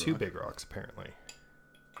Or big two rock. big rocks, apparently.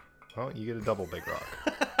 Well, you get a double big rock.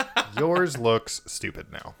 Yours looks stupid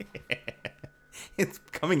now. It's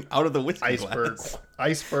coming out of the whiskey glass.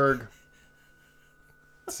 Iceberg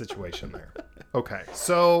situation there. Okay,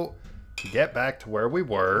 so to get back to where we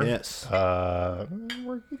were. Yes.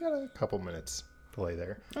 We got a couple minutes delay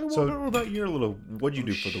there. What So, about your little? What'd you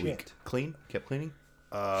do for the shit. week? Clean? Kept cleaning?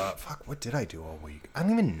 fuck, what did I do all week? I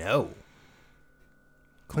don't even know.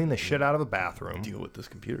 Clean the shit out of a bathroom. Deal with this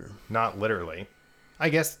computer. Not literally. I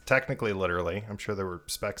guess technically literally. I'm sure there were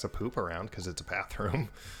specks of poop around because it's a bathroom.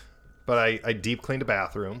 But I deep cleaned a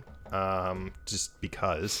bathroom, just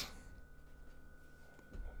because.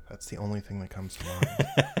 That's the only thing that comes to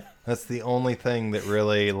mind. That's the only thing that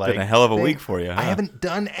really, like... Been a hell of a week for you, huh? I haven't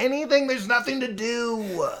done anything. There's nothing to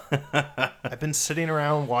do. I've been sitting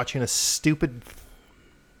around watching a stupid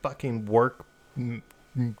fucking work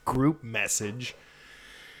group message.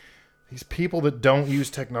 These people that don't use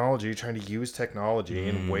technology trying to use technology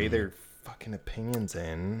and weigh their fucking opinions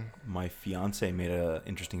in. My fiance made an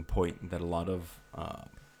interesting point that a lot of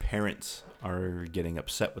parents are getting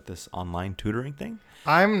upset with this online tutoring thing.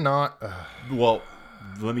 I'm not... Well,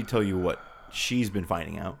 let me tell you what she's been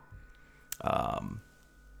finding out.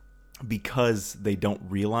 Because they don't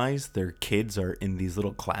realize their kids are in these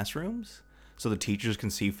little classrooms, so the teachers can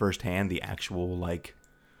see firsthand the actual, like,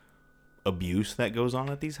 abuse that goes on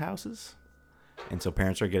at these houses. And so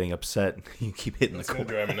parents are getting upset. You keep hitting the corner.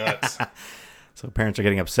 drive me nuts. So parents are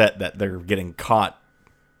getting upset that they're getting caught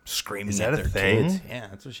screaming that at a their thing? kids. Yeah,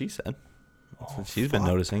 that's what she said. That's what she's been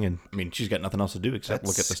noticing. And I mean, she's got nothing else to do except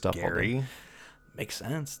look at the stuff all scary. day. Makes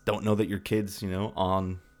sense. Don't know that your kids,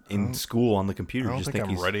 in school on the computer. I don't Just think I'm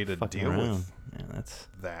he's ready to fucking deal around. with Yeah, that's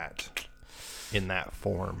that in that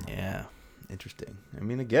form. yeah, interesting. I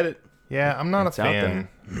mean, I get it. Yeah, I'm not It's a out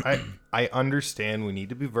fan. I understand we need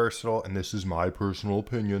to be versatile, and this is my personal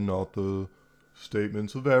opinion, not the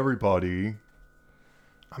statements of everybody.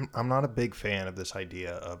 I'm not a big fan of this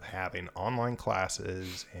idea of having online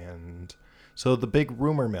classes, and so the big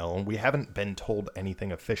rumor mill, we haven't been told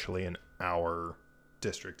anything officially in our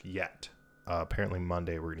district yet. Apparently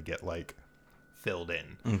Monday we're going to get like filled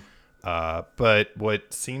in. But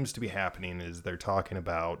what seems to be happening is they're talking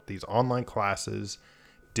about these online classes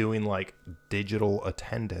doing like digital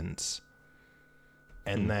attendance,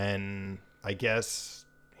 and then I guess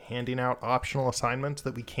handing out optional assignments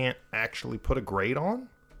that we can't actually put a grade on.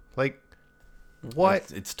 Like,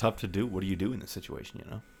 what? It's tough to do. What do you do in this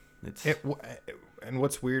situation? It's And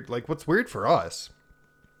what's weird, like what's weird for us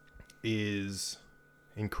is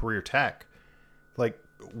in career tech, like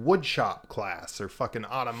wood shop class or fucking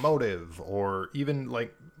automotive, or even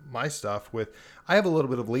like my stuff with, I have a little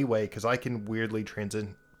bit of leeway because I can weirdly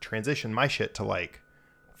transition my shit to like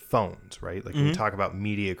phones, right? Like when we talk about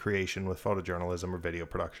media creation with photojournalism or video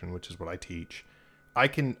production, which is what I teach, I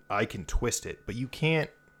can twist it, but you can't.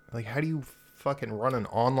 Like, how do you fucking run an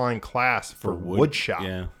online class for wood shop?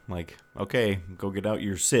 Yeah, like, okay, go get out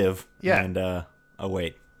your sieve. Yeah. And, oh,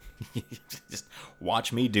 wait. Just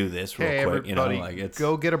watch me do this real Hey, quick. everybody, Like it's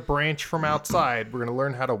go get a branch from outside. We're going to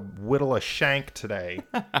learn how to whittle a shank today.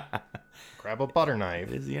 Grab a butter knife.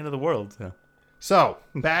 It is the end of the world. So. So,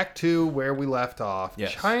 back to where we left off.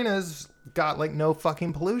 Yes. China's got, like, no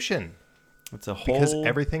fucking pollution. It's a whole... Because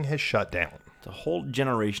everything has shut down. It's a whole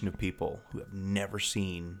generation of people who have never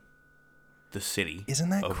seen the city. Isn't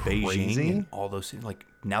that of crazy? Beijing and all those cities. Like,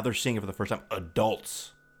 now they're seeing it for the first time.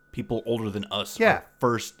 Adults, people older than us, Yeah. are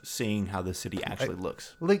first seeing how the city actually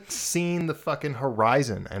looks. Like, seeing the fucking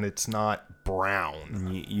horizon, and it's not brown.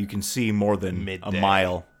 And you can see more than Midday. a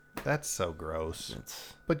mile. That's so gross.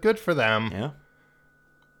 It's, But good for them. yeah.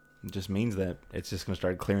 It just means that it's just going to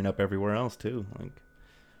start clearing up everywhere else, too. Like,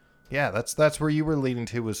 Yeah, that's where you were leading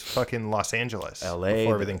to, was fucking Los Angeles. L.A.,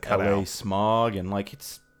 Before everything cut L.A. out. smog, and, like,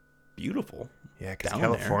 it's beautiful. Yeah, because down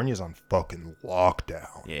California's on fucking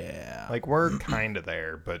lockdown. Yeah. Like, we're kind of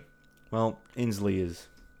there, but... Well, Inslee is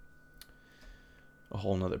a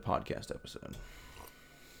whole nother podcast episode.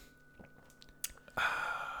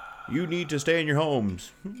 You need to stay in your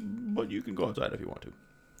homes, but you can go outside if you want to.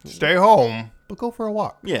 Stay home, but go for a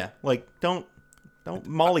walk. Yeah, like don't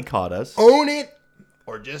mollycoddle us. Own it,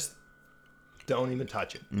 or just don't even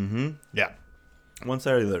touch it. Mm-hmm. Yeah. One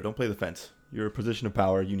side or the other. Don't play the fence. You're a position of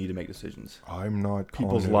power. You need to make decisions. I'm not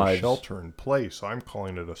People's calling it lives. a shelter in place. I'm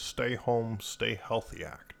calling it a stay home, stay healthy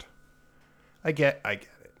act. I get it.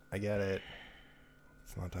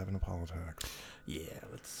 Let's not dive into politics. Yeah,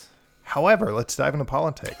 let's. However, let's dive into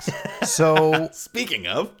politics. So, Speaking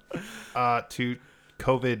of, to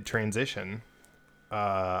COVID transition,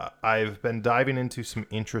 I've been diving into some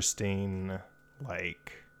interesting,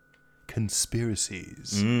 like,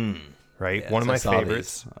 conspiracies. Right? Yes, One of I my saw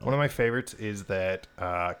favorites. these. One of my favorites is that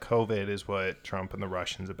COVID is what Trump and the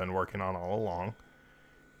Russians have been working on all along.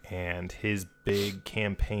 And his big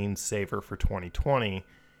campaign saver for 2020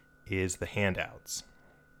 is the handouts.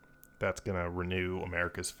 That's going to renew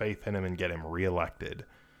America's faith in him and get him reelected,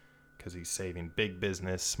 because he's saving big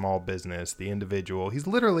business, small business, the individual. He's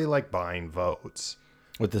literally like buying votes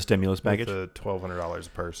with the stimulus package, with the $1,200 a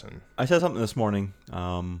person. I said something this morning.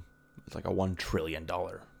 It's like a $1 trillion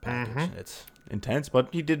package. It's intense, but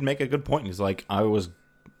he did make a good point. He's like, I was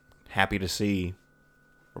happy to see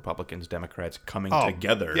Republicans, Democrats coming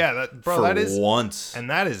together. Yeah, that is once. And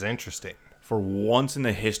that is interesting. For once in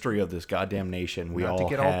the history of this goddamn nation, we Not all to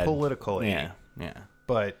get had, all political. Yeah.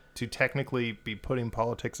 But to technically be putting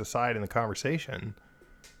politics aside in the conversation,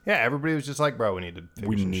 yeah, everybody was just like, bro, we need to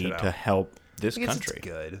figure some shit out. to help this I guess country. It's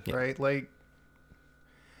good, Yeah. right? Like,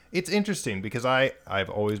 it's interesting because I've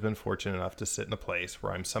always been fortunate enough to sit in a place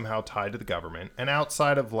where I'm somehow tied to the government, and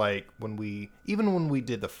outside of like when we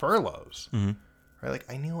did the furloughs, Mm-hmm. right?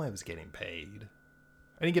 Like I knew I was getting paid.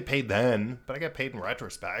 I didn't get paid then, but I got paid in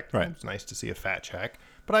retrospect. Right. It was nice to see a fat check.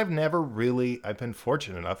 But I've been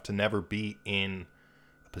fortunate enough to never be in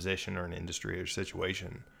a position or an industry or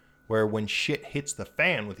situation where when shit hits the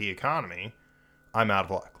fan with the economy, I'm out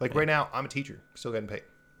of luck. Like right now, I'm a teacher, still getting paid.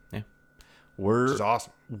 Yeah. Which is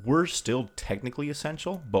awesome. We're still technically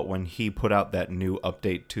essential, but when he put out that new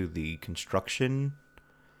update to the construction,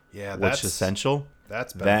 Yeah, which essential,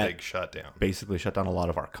 that's been a big shutdown. basically shut down a lot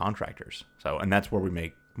of our contractors. So, and that's where we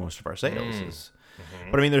make most of our sales.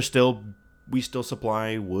 Mm-hmm. But I mean, we still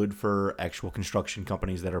supply wood for actual construction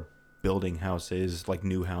companies that are building houses, like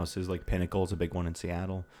new houses, like Pinnacle is a big one in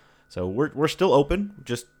Seattle. So we're still open,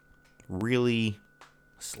 just really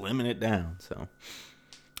slimming it down. So,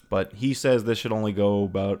 but he says this should only go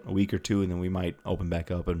about a week or two, and then we might open back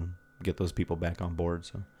up and get those people back on board.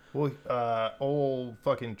 So. Well, old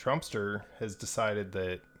fucking Trumpster has decided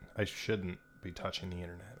that I shouldn't be touching the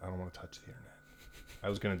internet. I don't want to touch the internet. I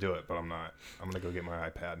was going to do it, but I'm not. I'm going to go get my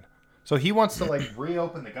iPad. So he wants to, like,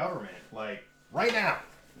 reopen the government, like, right now.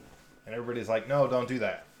 And everybody's like, no, don't do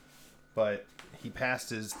that. But he passed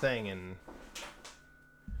his thing, and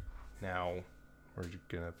now we're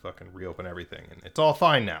going to fucking reopen everything. And it's all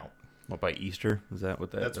fine now. What, by Easter? Is that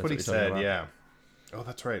what That's what he said, yeah. Oh,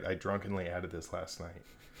 that's right. I drunkenly added this last night.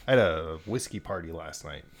 I had a whiskey party last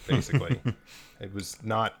night, basically. It was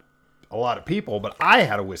not a lot of people, but I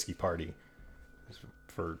had a whiskey party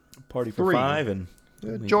for Party for 3. 5 and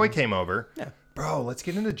Joy came over. Yeah. Bro, let's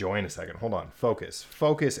get into Joy in a second. Hold on. Focus,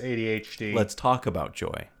 ADHD. Let's talk about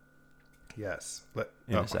Joy Yes.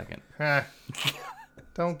 in a second.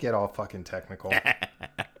 Don't get all fucking technical.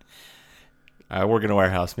 I work in a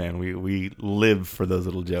warehouse, man. We live for those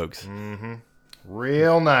little jokes.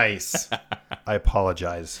 Real nice. I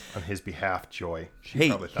apologize on his behalf, Joy. She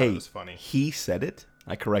probably thought it was funny. He said it.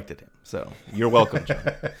 I corrected him. So you're welcome, John.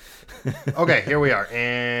 Okay, here we are.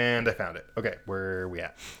 And I found it. Okay, where are we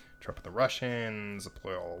at? Trump and the Russians, a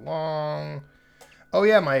ploy all along. Oh,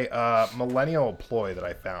 yeah, my millennial ploy that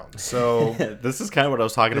I found. So This is kind of what I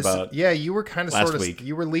was talking about. Yeah, you were kind of last sort of week.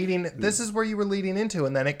 You were leading. This is where you were leading into,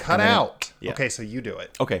 and then it cut then out. yeah. Okay, so you do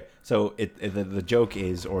it. Okay, so the joke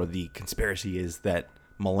is, or the conspiracy is, that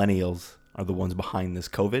millennials are the ones behind this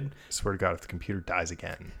COVID. I swear to God, if the computer dies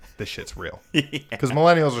again, this shit's real. Because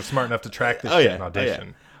millennials are smart enough to track this shit in Audition.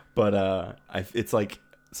 yeah. But it's like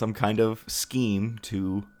some kind of scheme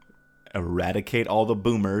to eradicate all the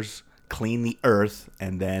boomers, clean the earth,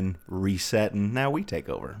 and then reset, and now we take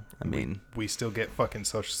over. I mean, We still get fucking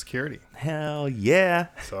Social Security. hell yeah.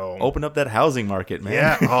 So Open up that housing market, man.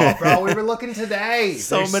 yeah. Oh, bro, we were looking today.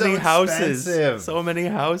 So They're many houses. expensive. So many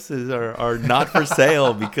houses are not for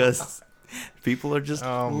sale because people are just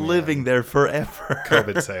living there forever.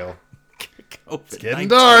 COVID sale. It's getting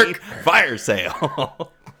dark. Fire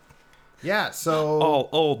sale. Yeah. So All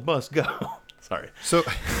old must go. Sorry. So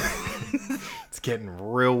it's getting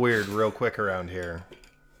real weird, real quick around here.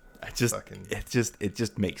 It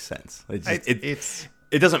just makes sense. It It's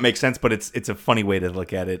doesn't make sense, but it's a funny way to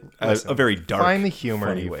look at it. listen, A very dark, Find the humor,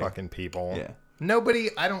 funny you way. fucking people. Yeah.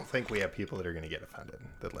 I don't think we have people that are going to get offended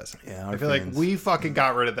that listen. Yeah, I our feel fans. like we fucking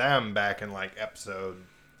got rid of them back in like episode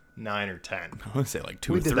 9 or 10. I want to say like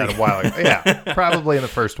 2 We or did 3. that a while ago. Yeah, probably in the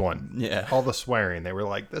first one. Yeah. All the swearing. They were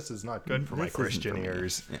like, this is not good for my This isn't Christian for me.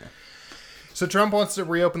 ears. Yeah. So Trump wants to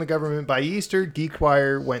reopen the government by Easter.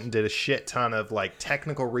 GeekWire went and did a shit ton of like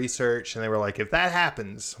technical research. And they were like, if that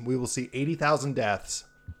happens, we will see 80,000 deaths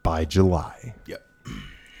by July. Yep.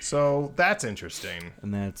 So that's interesting.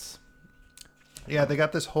 And that's Yeah, they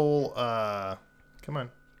got this whole, come on,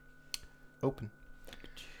 open.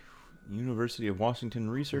 University of Washington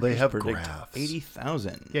researchers They have predict graphs.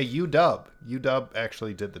 80,000. Yeah, UW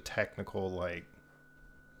actually did the technical, like,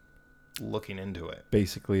 looking into it.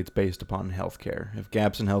 Basically, it's based upon healthcare. If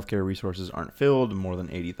gaps in healthcare resources aren't filled, more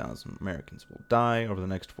than 80,000 Americans will die over the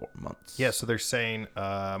next 4 months. Yeah, so they're saying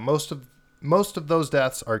most of those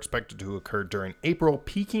deaths are expected to occur during April,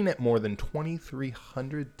 peaking at more than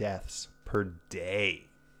 2,300 deaths per day.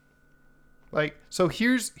 Like, so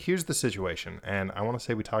here's the situation, and I want to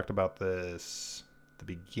say we talked about this at the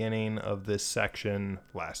beginning of this section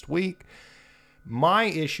last week. My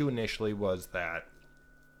issue initially was that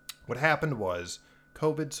what happened was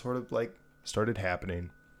COVID sort of like started happening,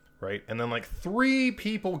 right? And then like 3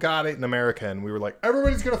 people got it in America, and we were like,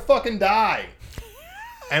 everybody's gonna fucking die.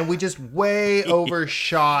 And we just way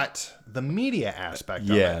overshot the media aspect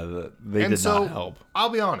of it. Yeah, they did not help. I'll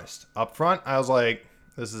be honest. Up front, I was like,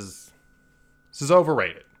 this is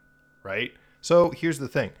overrated, right? So here's the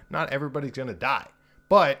thing. Not everybody's going to die.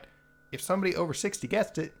 But if somebody over 60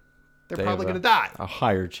 gets it, they're probably going to die. A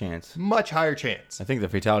higher chance. Much higher chance. I think the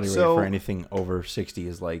fatality rate for anything over 60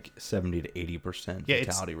 is like 70 to 80%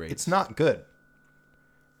 fatality rate. It's not good.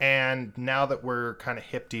 And now that we're kind of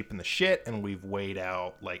hip deep in the shit and we've weighed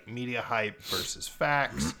out like media hype versus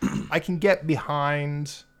facts, I can get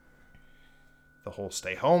behind the whole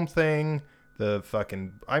stay home thing.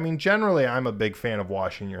 Generally I'm a big fan of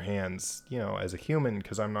washing your hands, as a human,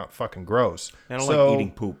 because I'm not fucking gross. I don't like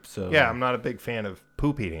eating poop. So yeah, I'm not a big fan of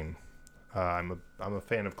poop eating. I'm a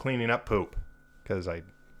fan of cleaning up poop because I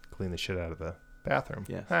clean the shit out of the bathroom.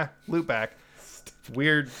 Yeah. Loop back.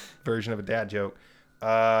 Weird version of a dad joke.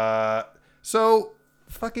 So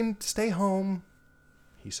fucking stay home,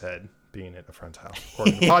 he said, being at a friend's house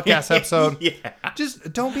recording the podcast episode. Yeah.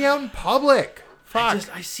 Just don't be out in public. Fuck.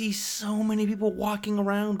 I see so many people walking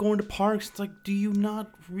around, going to parks. It's like, do you not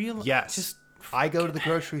realize? Yes. I go to the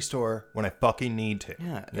grocery store when I fucking need to.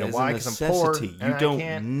 Yeah. You know why? Because I'm poor. You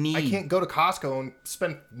don't need. I can't go to Costco and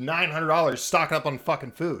spend $900 stocking up on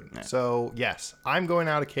fucking food. Yeah. So yes, I'm going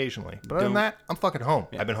out occasionally. But other than that, I'm fucking home.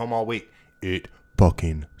 Yeah. I've been home all week. It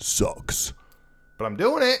fucking sucks. But I'm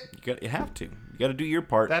doing it. You have to. You got to do your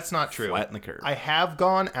part. That's not true. Flatten the curve. I have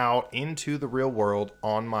gone out into the real world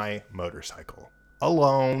on my motorcycle.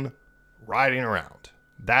 Alone. Riding around.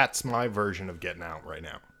 That's my version of getting out right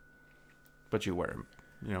now. But you wear,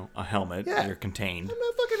 a helmet. Yeah. You're contained. I'm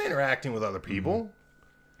not fucking interacting with other people.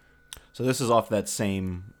 Mm-hmm. So this is off that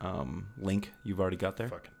same link you've already got there.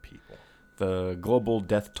 Fucking people. The global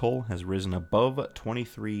death toll has risen above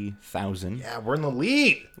 23,000. Yeah, we're in the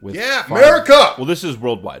lead. Yeah, America! Well, this is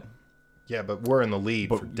worldwide. Yeah, but we're in the lead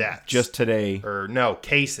for deaths. Just today. Or no,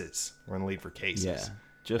 cases. We're in the lead for cases. Yeah.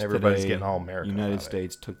 Just everybody's today, getting all American. United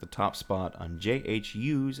States took the top spot on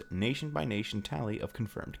JHU's nation-by-nation tally of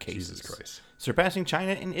confirmed cases. Jesus Christ. Surpassing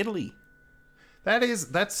China and Italy.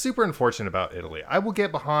 That's super unfortunate about Italy. I will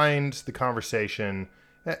get behind the conversation.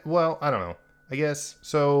 Well, I don't know. I guess.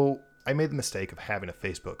 So I made the mistake of having a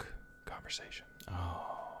Facebook conversation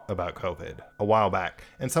about COVID a while back.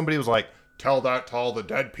 And somebody was like, tell that to all the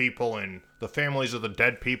dead people and the families of the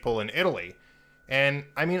dead people in Italy. And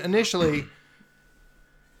I mean, initially...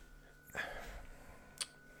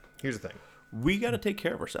 Here's the thing. We got to take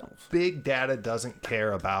care of ourselves. Big data doesn't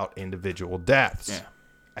care about individual deaths. Yeah.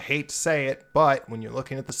 I hate to say it, but when you're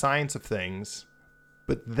looking at the science of things,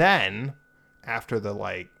 but then after the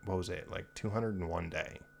 201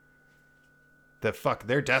 day,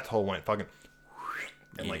 their death toll went fucking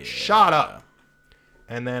and shot up.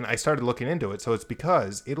 And then I started looking into it. So it's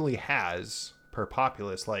because Italy has per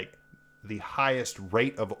populace the highest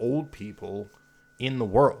rate of old people in the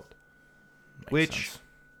world, which sense.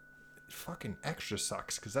 Fucking extra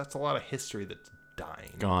sucks because that's a lot of history that's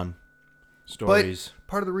dying. Gone. Stories. But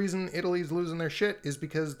part of the reason Italy's losing their shit is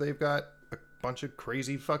because they've got a bunch of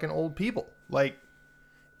crazy fucking old people.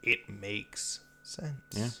 It makes sense.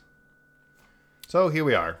 Yeah. So here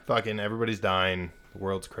we are. Fucking everybody's dying. The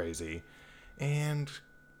world's crazy. And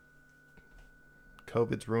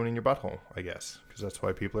COVID's ruining your butthole, I guess. Because that's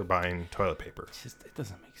why people are buying toilet paper. It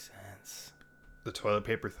doesn't make sense. The toilet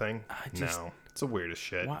paper thing? No. It's the weirdest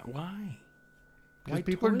shit. Why? Because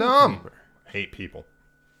people are dumb. Paper? I hate people.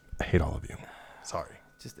 I hate all of you. Sorry.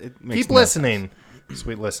 Keep listening,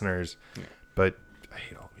 sweet listeners. Yeah. But I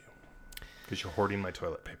hate all of you. Because you're hoarding my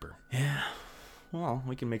toilet paper. Yeah. Well,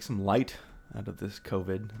 we can make some light out of this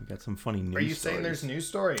COVID. We got some funny news stories. Are you saying there's news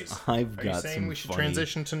stories? Are you saying we should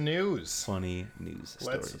transition to news? Funny news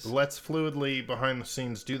stories. Let's fluidly behind the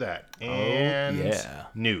scenes do that. And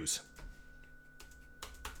news.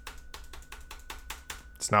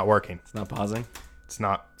 It's not working. It's not pausing? It's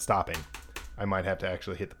not stopping. I might have to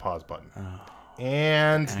actually hit the pause button.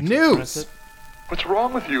 And news! What's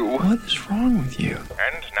wrong with you? What is wrong with you?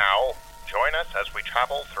 And now, join us as we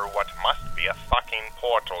travel through what must be a fucking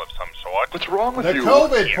portal of some sort. What's wrong with you? The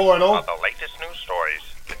COVID portal! Are the latest news stories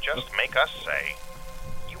that just make us say,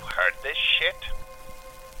 you heard this shit?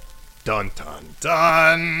 Dun dun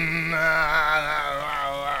dun!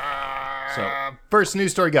 So, first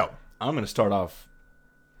news story, go. I'm going to start off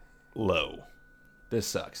low. This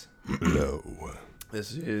sucks. Low.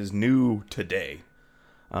 This is new today.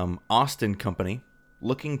 Austin Company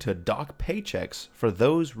looking to dock paychecks for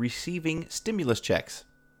those receiving stimulus checks.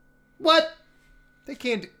 What? They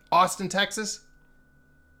can't. Austin, Texas?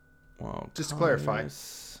 Well, Just to clarify.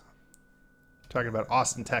 Talking about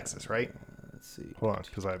Austin, Texas, right? Let's see. Hold on,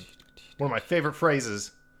 because I have one of my favorite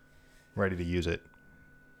phrases. I'm ready to use it.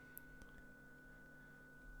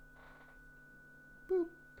 Boop.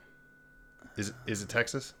 Is it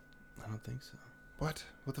Texas? I don't think so. What?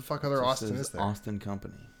 What the fuck other Austin is there? Austin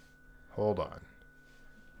Company. Hold on.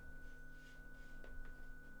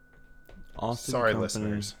 Austin Sorry, Company.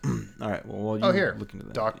 listeners. All right. Well, you Here. look into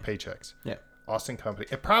that. Doc Paychecks. Yeah. Austin Company.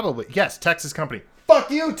 It probably, yes, Texas Company. Fuck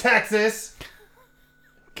you, Texas!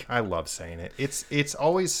 I love saying it. It's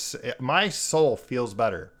always, my soul feels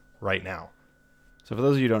better right now. So for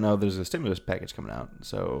those of you who don't know, there's a stimulus package coming out.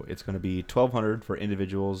 So it's going to be $1,200 for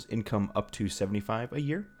individuals, income up to $75,000 a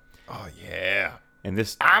year. Oh, yeah. And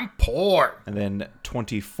this, I'm poor. and then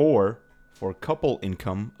 $24 for couple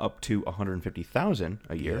income up to $150,000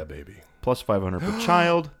 a year. Yeah, baby. Plus $500 per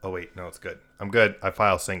child. Oh, wait. No, it's good. I'm good. I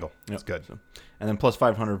file single. It's good. So, and then plus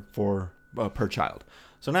 $500 for per child.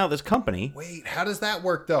 So now this company, Wait, how does that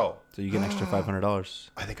work, though? so you get an extra $500.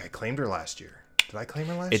 I think I claimed her last year. Did I claim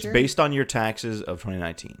her last It's year? based on your taxes of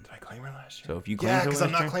 2019. Did I claim her last year? So if you claim Yeah, her because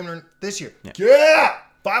I'm last not year- claiming her this year. Yeah!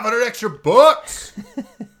 500 extra bucks!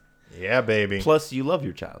 Yeah, baby. Plus, you love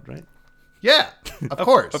your child, right? Yeah, of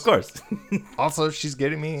course. Of course. Also, she's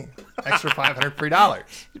getting me extra $500 free dollars.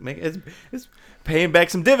 It's paying back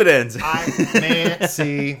some dividends. Man,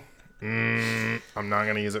 see, I'm not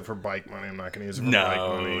going to use it for bike money. I'm not going to use it for bike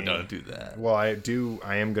money. don't do that. Well, I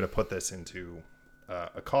am going to put this into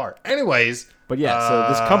a car. Anyways. But yeah, so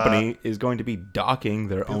this company is going to be docking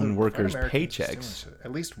their own workers' American paychecks. stimulus.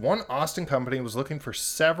 At least one Austin company was looking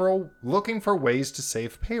for ways to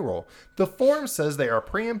save payroll. The form says they are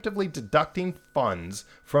preemptively deducting funds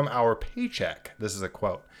from our paycheck. This is a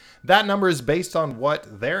quote. That number is based on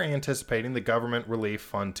what they're anticipating the government relief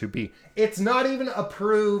fund to be. It's not even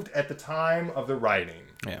approved at the time of the writing.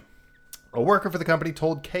 Yeah. A worker for the company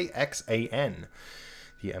told KXAN,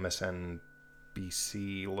 the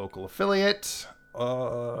MSNBC local affiliate.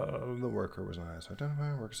 The worker was not asked to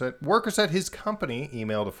identify. Worker said his company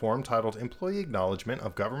emailed a form titled Employee Acknowledgement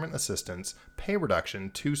of Government Assistance Pay Reduction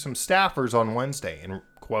to some staffers on Wednesday. And,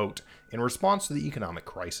 quote, in response to the economic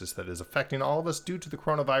crisis that is affecting all of us due to the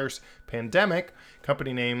coronavirus pandemic,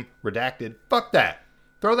 company name redacted. Fuck that.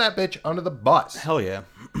 Throw that bitch under the bus. Hell yeah.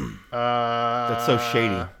 That's so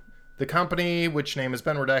shady. The company, which name has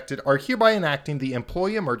been redacted, are hereby enacting the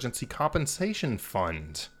Employee Emergency Compensation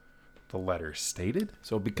Fund, the letter stated.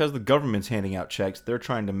 So because the government's handing out checks, they're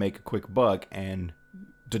trying to make a quick buck and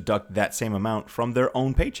deduct that same amount from their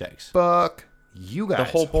own paychecks. Fuck you guys. The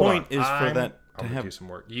whole Hold point on. is for that to I'm gonna have do some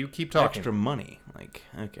work. You keep talking. extra money. Like,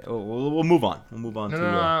 okay, we'll move on. We'll move on No, to.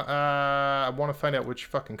 I want to find out which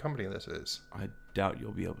fucking company this is. I doubt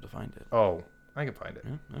you'll be able to find it. Oh, I can find it.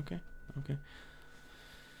 Yeah, okay.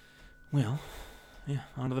 Well, yeah,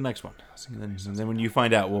 on to the next one. And then when you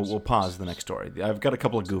find out, we'll pause the next story. I've got a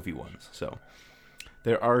couple of goofy ones. So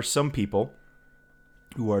there are some people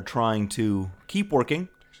who are trying to keep working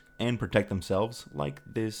and protect themselves, like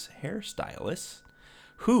this hairstylist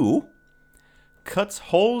who cuts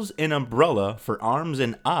holes in umbrella for arms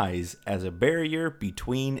and eyes as a barrier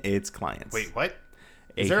between its clients. Wait, what?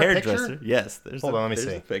 A Is there a hairdresser? picture? Yes. There's Hold on, let me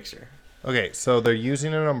see. a picture. Okay, so they're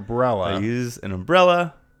using an umbrella. They use an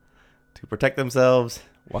umbrella to protect themselves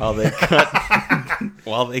while they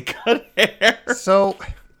cut hair. So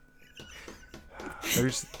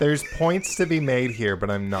there's points to be made here, but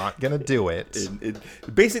I'm not gonna do it. It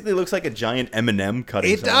basically looks like a giant M&M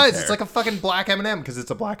cutting. It does. It's like a fucking black M&M because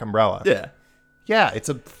it's a black umbrella. yeah. Yeah, it's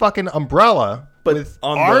a fucking umbrella But with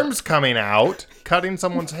on the- arms coming out, cutting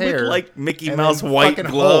someone's hair. like Mickey and Mouse then white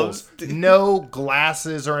fucking gloves. holes. No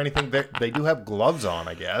glasses or anything. They do have gloves on,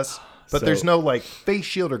 I guess. But So- there's no like face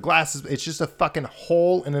shield or glasses. It's just a fucking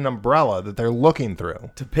hole in an umbrella that they're looking through.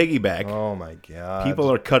 To piggyback, Oh my god.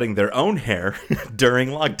 people are cutting their own hair during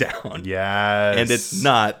lockdown. Yes. And it's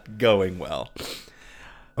not going well.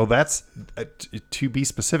 Oh, that's to be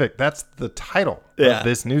specific. That's the title Yeah. of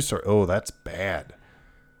this news story. Oh, that's bad.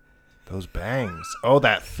 Those bangs. Oh,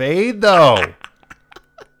 that fade though.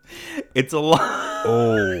 It's a lot.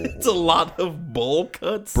 Oh, It's a lot of bowl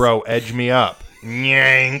cuts. bro, edge me up.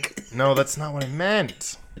 Yank. No, that's not what I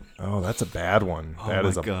meant. Oh, that's a bad one. That my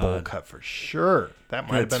is a bowl God. cut for sure. That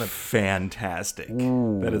might have That's been fantastic.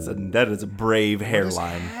 That is a brave What is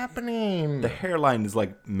hairline. happening? The hairline is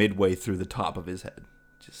like midway through the top of his head.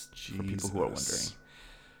 Just for people who are wondering. Jesus.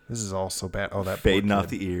 This is all so bad. Oh, that Fading poor off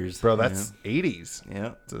kid. the ears. Bro, that's 80s.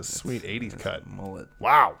 Yeah. It's a sweet 80s cut. Mullet.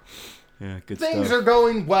 Wow. Yeah, good Things stuff. are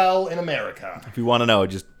going well in America. If you want to know,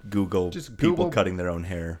 just Google Just people Google- cutting their own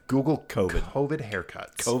hair. Google COVID. COVID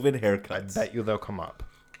haircuts. COVID I haircuts. bet you they'll come up.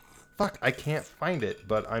 Fuck, I can't find it,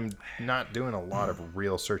 but I'm not doing a lot of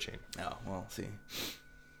real searching. Oh, well, see.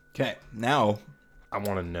 Okay, now I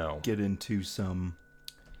want to know. get into some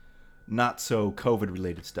not so COVID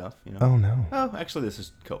related stuff. You know? Oh, no. Oh, actually, this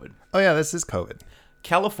is COVID. Oh, yeah, this is COVID.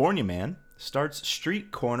 California man starts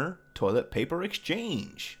street corner toilet paper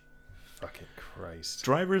exchange. Fucking Christ.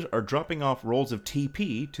 Drivers are dropping off rolls of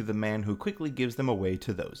TP to the man who quickly gives them away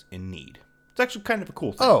to those in need. It's actually kind of a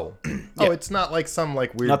cool thing. Oh. Yeah. Oh, it's not like some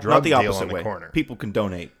like weird Not drug the deal opposite on the way. corner. People can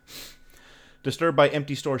donate. Disturbed by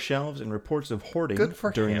empty store shelves and reports of hoarding Good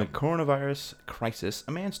for during him. the coronavirus crisis,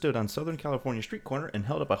 a man stood on Southern California street corner and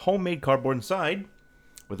held up a homemade cardboard sign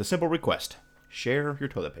with a simple request: share your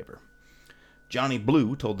toilet paper. Johnny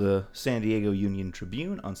Blue told the San Diego Union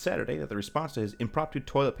Tribune on Saturday that the response to his impromptu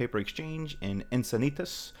toilet paper exchange in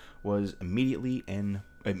Encinitas was immediate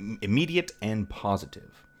and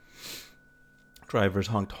positive. Drivers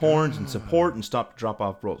honked horns in support and stopped to drop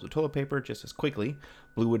off rolls of toilet paper just as quickly.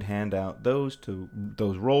 Blue would hand out those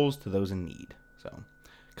rolls to those in need. So,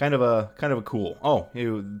 kind of a cool. Oh,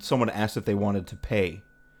 someone asked if they wanted to pay. He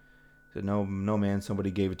said, "No, man.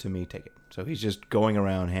 Somebody gave it to me. Take it." So he's just going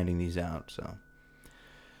around handing these out. So,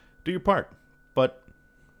 do your part, but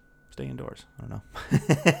stay indoors. I don't know.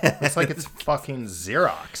 It's like it's fucking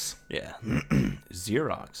Xerox. Yeah,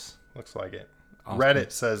 Xerox. Looks like it. Awesome.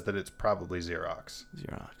 Reddit says that it's probably Xerox.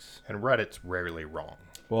 Xerox. And Reddit's rarely wrong.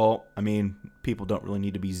 Well, I mean, people don't really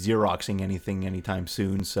need to be Xeroxing anything anytime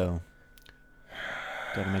soon, so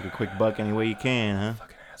gotta make a quick buck any way you can, huh?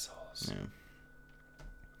 Fucking assholes. Yeah.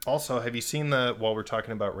 Also, have you seen while we're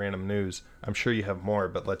talking about random news, I'm sure you have more,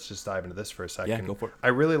 but let's just dive into this for a second. Yeah, go for it. I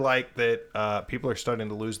really like that people are starting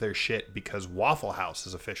to lose their shit because Waffle House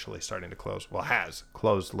is officially starting to close. Well, has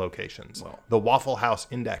closed locations. The Waffle House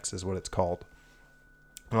Index is what it's called.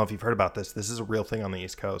 I don't know if you've heard about this. This is a real thing on the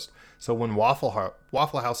East Coast. So when Waffle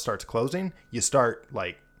House starts closing, you start,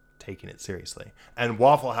 like, taking it seriously. And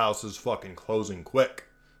Waffle House is fucking closing quick.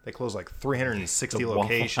 They close like 360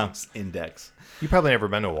 locations. Waffle House Index. You've probably never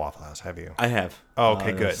been to a Waffle House, have you? I have. Oh,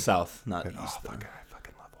 okay, good. South, not Good. east. Oh, fuck, I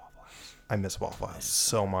fucking love Waffle House. I miss Waffle House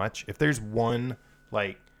so much. If there's one,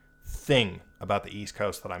 like, thing about the East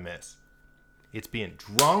Coast that I miss, it's being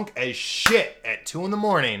drunk as shit at 2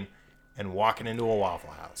 a.m. and walking into a Waffle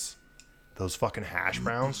House. Those fucking hash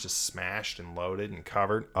browns just smashed and loaded and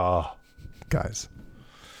covered. Oh, guys.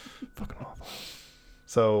 Fucking Waffle House.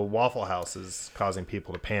 So Waffle House is causing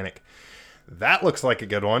people to panic. That looks like a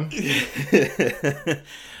good one.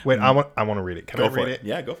 Wait, I want to read it. Can I read it?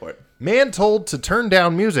 Yeah, go for it. Man told to turn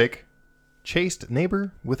down music, chased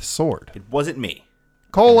neighbor with sword. It wasn't me.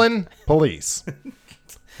 Police.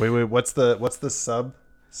 Wait, what's the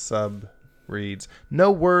sub reads?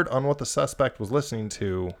 No word on what the suspect was listening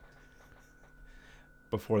to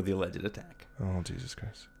Before the alleged attack. Oh, Jesus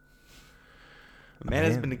Christ. A man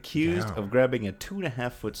has been accused down. of grabbing a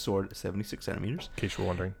 2.5-foot sword, 76 centimeters, In case you're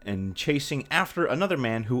wondering. and chasing after another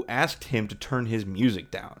man who asked him to turn his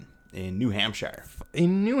music down in New Hampshire.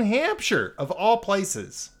 In New Hampshire, of all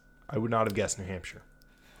places. I would not have guessed New Hampshire.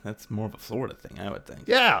 That's more of a Florida thing, I would think.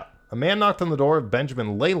 Yeah. A man knocked on the door of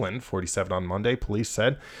Benjamin Leyland, 47, on Monday, police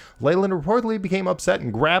said. Leyland reportedly became upset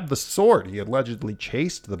and grabbed the sword. He allegedly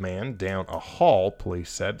chased the man down a hall, police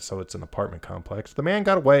said, so it's an apartment complex. The man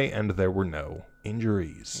got away and there were no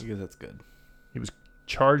injuries. I guess that's good. He was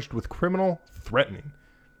charged with criminal threatening.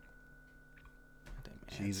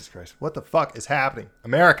 Jesus Christ. What the fuck is happening?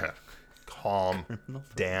 America, calm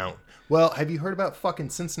down. Well, have you heard about fucking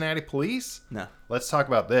Cincinnati police? No. Let's talk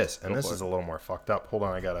about this. And this for is a little more fucked up. Hold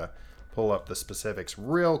on, I gotta pull up the specifics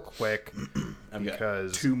real quick I've got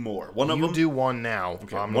because two more. One of you them, do one now.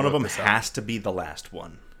 okay, I'm one gonna of them look this up. has to be the last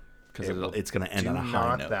one because it's going to end Do on a high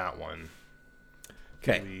not note. that one.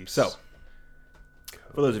 Okay, Police. so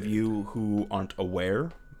for those of you who aren't aware,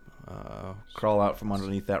 crawl out from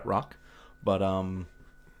underneath that rock. But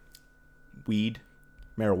weed,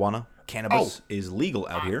 marijuana, cannabis is legal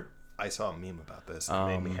out here. I saw a meme about this. It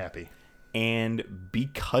made me happy. And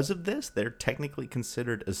because of this, they're technically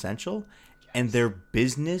considered essential, and their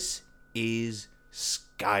business is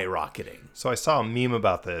skyrocketing. So I saw a meme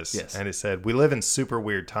about this, Yes. and it said, "We live in super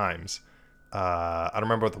weird times." I don't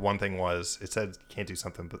remember what the one thing was. It said you can't do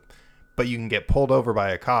something, but you can get pulled over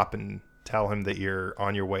by a cop and tell him that you're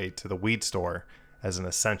on your way to the weed store as an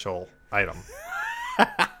essential item.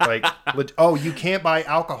 Like, you can't buy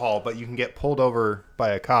alcohol, but you can get pulled over by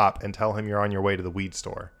a cop and tell him you're on your way to the weed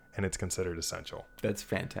store and it's considered essential. That's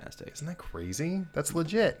fantastic. Isn't that crazy? That's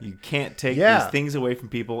legit. You can't take Yeah. these things away from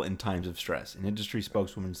people in times of stress. An industry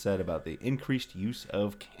spokeswoman said about the increased use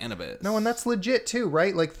of cannabis. No, and that's legit too,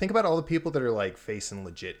 right? Like, think about all the people that are like facing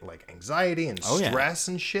legit like anxiety and Oh, yeah. stress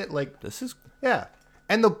and shit. Like, This is yeah.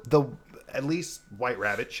 And the at least White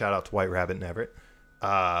Rabbit, shout out to White Rabbit in Everett,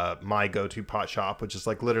 my go-to pot shop, which is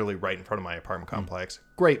like literally right in front of my apartment complex.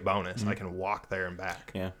 Great bonus. I can walk there and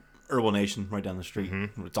back. yeah. Herbal Nation right down the street.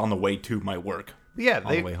 It's on the way to my work. But yeah,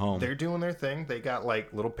 on the way home. they're doing their thing. They got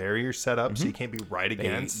like little barriers set up so you can't be right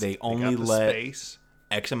against. They got only the let space.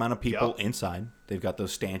 X amount of people Yup. inside. They've got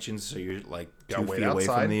those stanchions, so you're like Gotta 2 wait feet away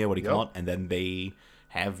outside. from the what do you call it? Yup. And then they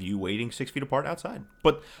have you waiting 6 feet apart outside.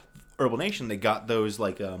 But Herbal Nation, they got those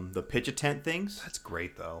like the pitch a tent things. That's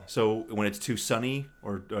great though. So when it's too sunny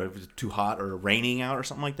or if it's too hot or raining out or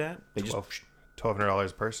something like that, they just $1,200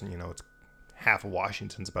 a person. You know, it's half of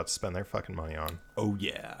Washington's about to spend their fucking money on. oh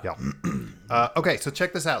yeah. Yeah. Okay, so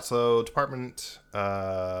check this out. So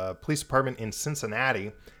police department in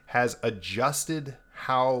Cincinnati has adjusted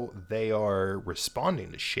how they are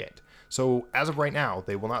responding to shit. So as of right now,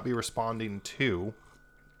 they will not be responding to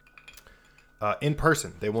in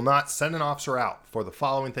person. They will not send an officer out for the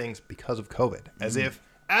following things because of COVID.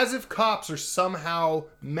 As if cops are somehow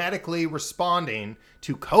medically responding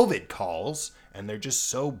to COVID calls and they're just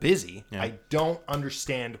so busy. Yeah. I don't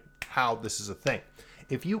understand how this is a thing.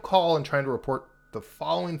 If you call and try to report the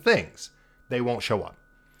following things, they won't show up.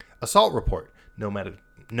 Assault report, no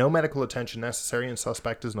medical attention necessary and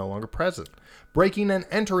suspect is no longer present. Breaking and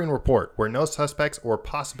entering report, where no suspects or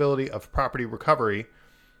possibility of property recovery.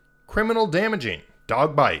 Criminal damaging,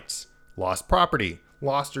 dog bites, lost property,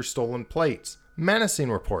 lost or stolen plates. Menacing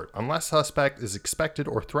report, unless suspect is expected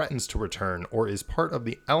or threatens to return or is part of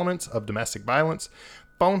the elements of domestic violence,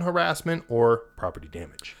 phone harassment, or property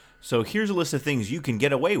damage. So here's a list of things you can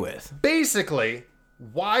get away with. Basically,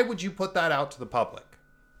 why would you put that out to the public?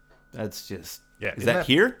 That's just Yeah, Is that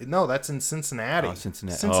here? No, that's in Cincinnati. Oh,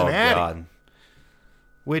 Cincinnati. Cincinnati. Oh, God.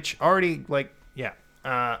 Which already, like, yeah.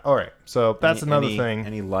 All right, so that's another thing.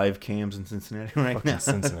 Any live cams in Cincinnati right now?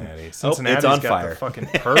 Cincinnati. Oh, Cincinnati's it's on got fire. the fucking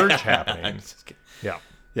purge happening. I'm just kidding. Yeah.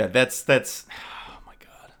 Yeah, that's. Oh my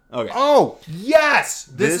God. Okay. Oh, yes!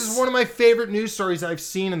 This is This- one of my favorite news stories I've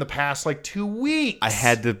seen in the past, like, 2 weeks. I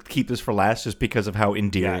had to keep this for last just because of how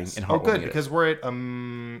endearing Yes. and Oh, heartwarming good, it is. because we're at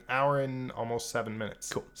hour and almost 7 minutes.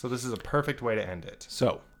 Cool. So this is a perfect way to end it.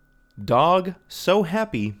 So, dog so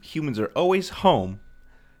happy humans are always home,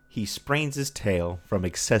 he sprains his tail from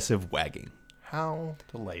excessive wagging. How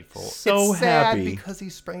delightful. So it's sad happy. because he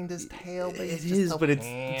sprained his tail, but It he's just is, so but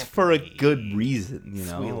it's for a good reason, you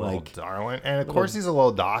know? Sweet little Like darling. And of course he's a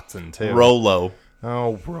little Dotson, too. Rolo.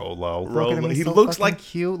 Oh, Rolo. Look at Rolo. him. He's He so looks fucking like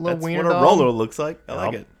cute little That's wiener what a dog. Rolo looks like. I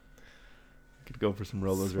like Yep. it. Could go for some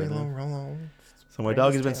Rolos Sweet right little now. Rolo. So my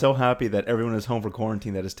dog has been so happy that everyone is home for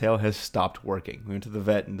quarantine that his tail has stopped working. We went to the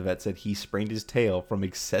vet, and the vet said he sprained his tail from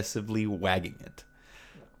excessively wagging it.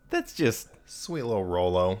 That's just... Sweet little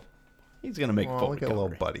Rolo. He's going to make Oh, full look at little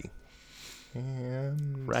recovery. buddy.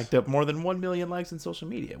 And Racked up more than 1 million likes on social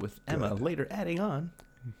media, with Emma later adding on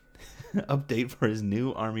update for his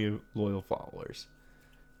new army of loyal followers.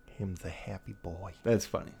 him's a happy boy. That's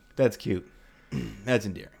funny. That's cute. That's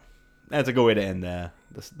endearing. That's a good way to end the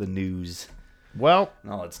news. Well,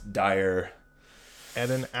 Oh, it's dire. at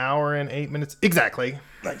an hour and 8 minutes. Exactly.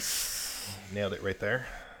 Nice. Nailed it right there.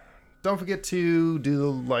 Don't forget to do the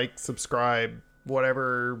like, subscribe,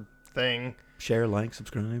 whatever thing. Share, like,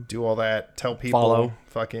 subscribe. Do all that. Tell people. Follow.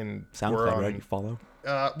 Fucking. SoundCloud, we're on, right? You follow.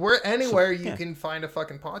 We're anywhere you yeah. can find a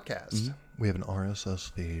fucking podcast. We have an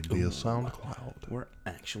RSS feed via SoundCloud. We're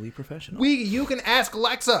actually professional. You can ask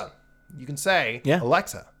Alexa. You can say, Yeah.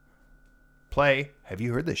 Alexa, play. Have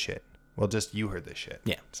you heard this shit? Well, just you heard this shit.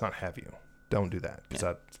 Yeah. It's not have you. Don't do that because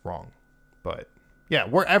that's wrong. But yeah,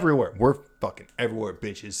 we're everywhere. We're fucking everywhere,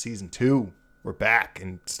 bitches. Season 2. We're back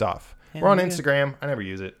and stuff. Yeah, we're on yeah. Instagram. I never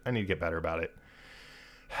use it. I need to get better about it.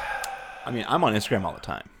 I mean, I'm on Instagram all the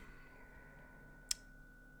time.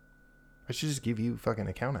 I should just give you fucking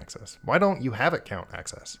account access. Why don't you have account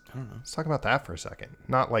access? I don't know. Let's talk about that for a second.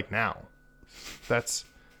 Not like now. That's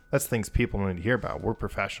things people need to hear about. We're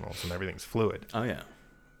professionals and everything's fluid. Oh, yeah.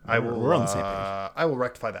 We're on the same page. I will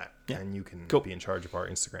rectify that, Yeah. and you can Cool. be in charge of our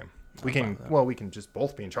Instagram. We fine can. with that. Well, we can just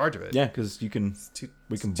both be in charge of it. Yeah, because you can. Two-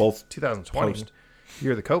 We can it's both 2020. post.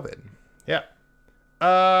 Year of the COVID. Yeah.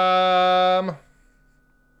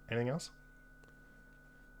 Anything else?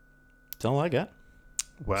 That's all I got.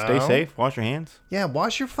 Well, Stay safe. Wash your hands. Yeah,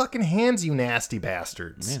 wash your fucking hands, you nasty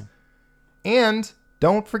bastards. Yeah. And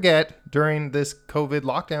don't forget during this COVID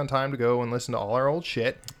lockdown time to go and listen to all our old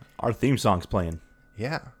shit. Our theme song's playing.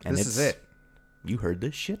 Yeah, And this is it. You heard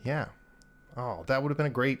this shit? Yeah. Oh, that would have been a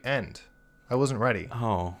great end. I wasn't ready.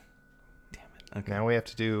 Oh, damn it. Okay. Now we have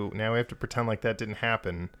to pretend like that didn't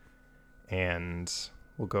happen, and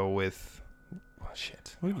we'll go with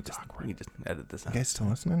shit. We can just edit this out. You guys still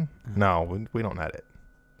listening? No, we don't edit.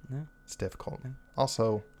 No. It's difficult. No.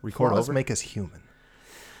 Also, Record flaws over? make us human.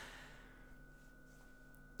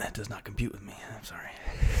 That does not compute with me. I'm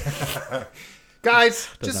sorry. Guys,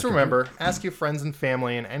 just remember, ask your friends and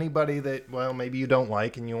family and anybody that, well, maybe you don't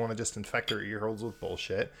like and you want to just infect their ear holes with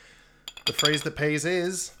bullshit. The phrase that pays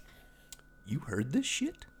is, You heard this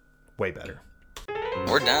shit? way better.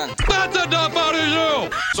 We're done. That's enough out of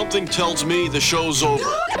you! Something tells me the show's over.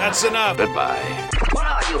 That's enough. Goodbye.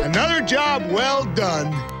 Another job well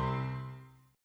done.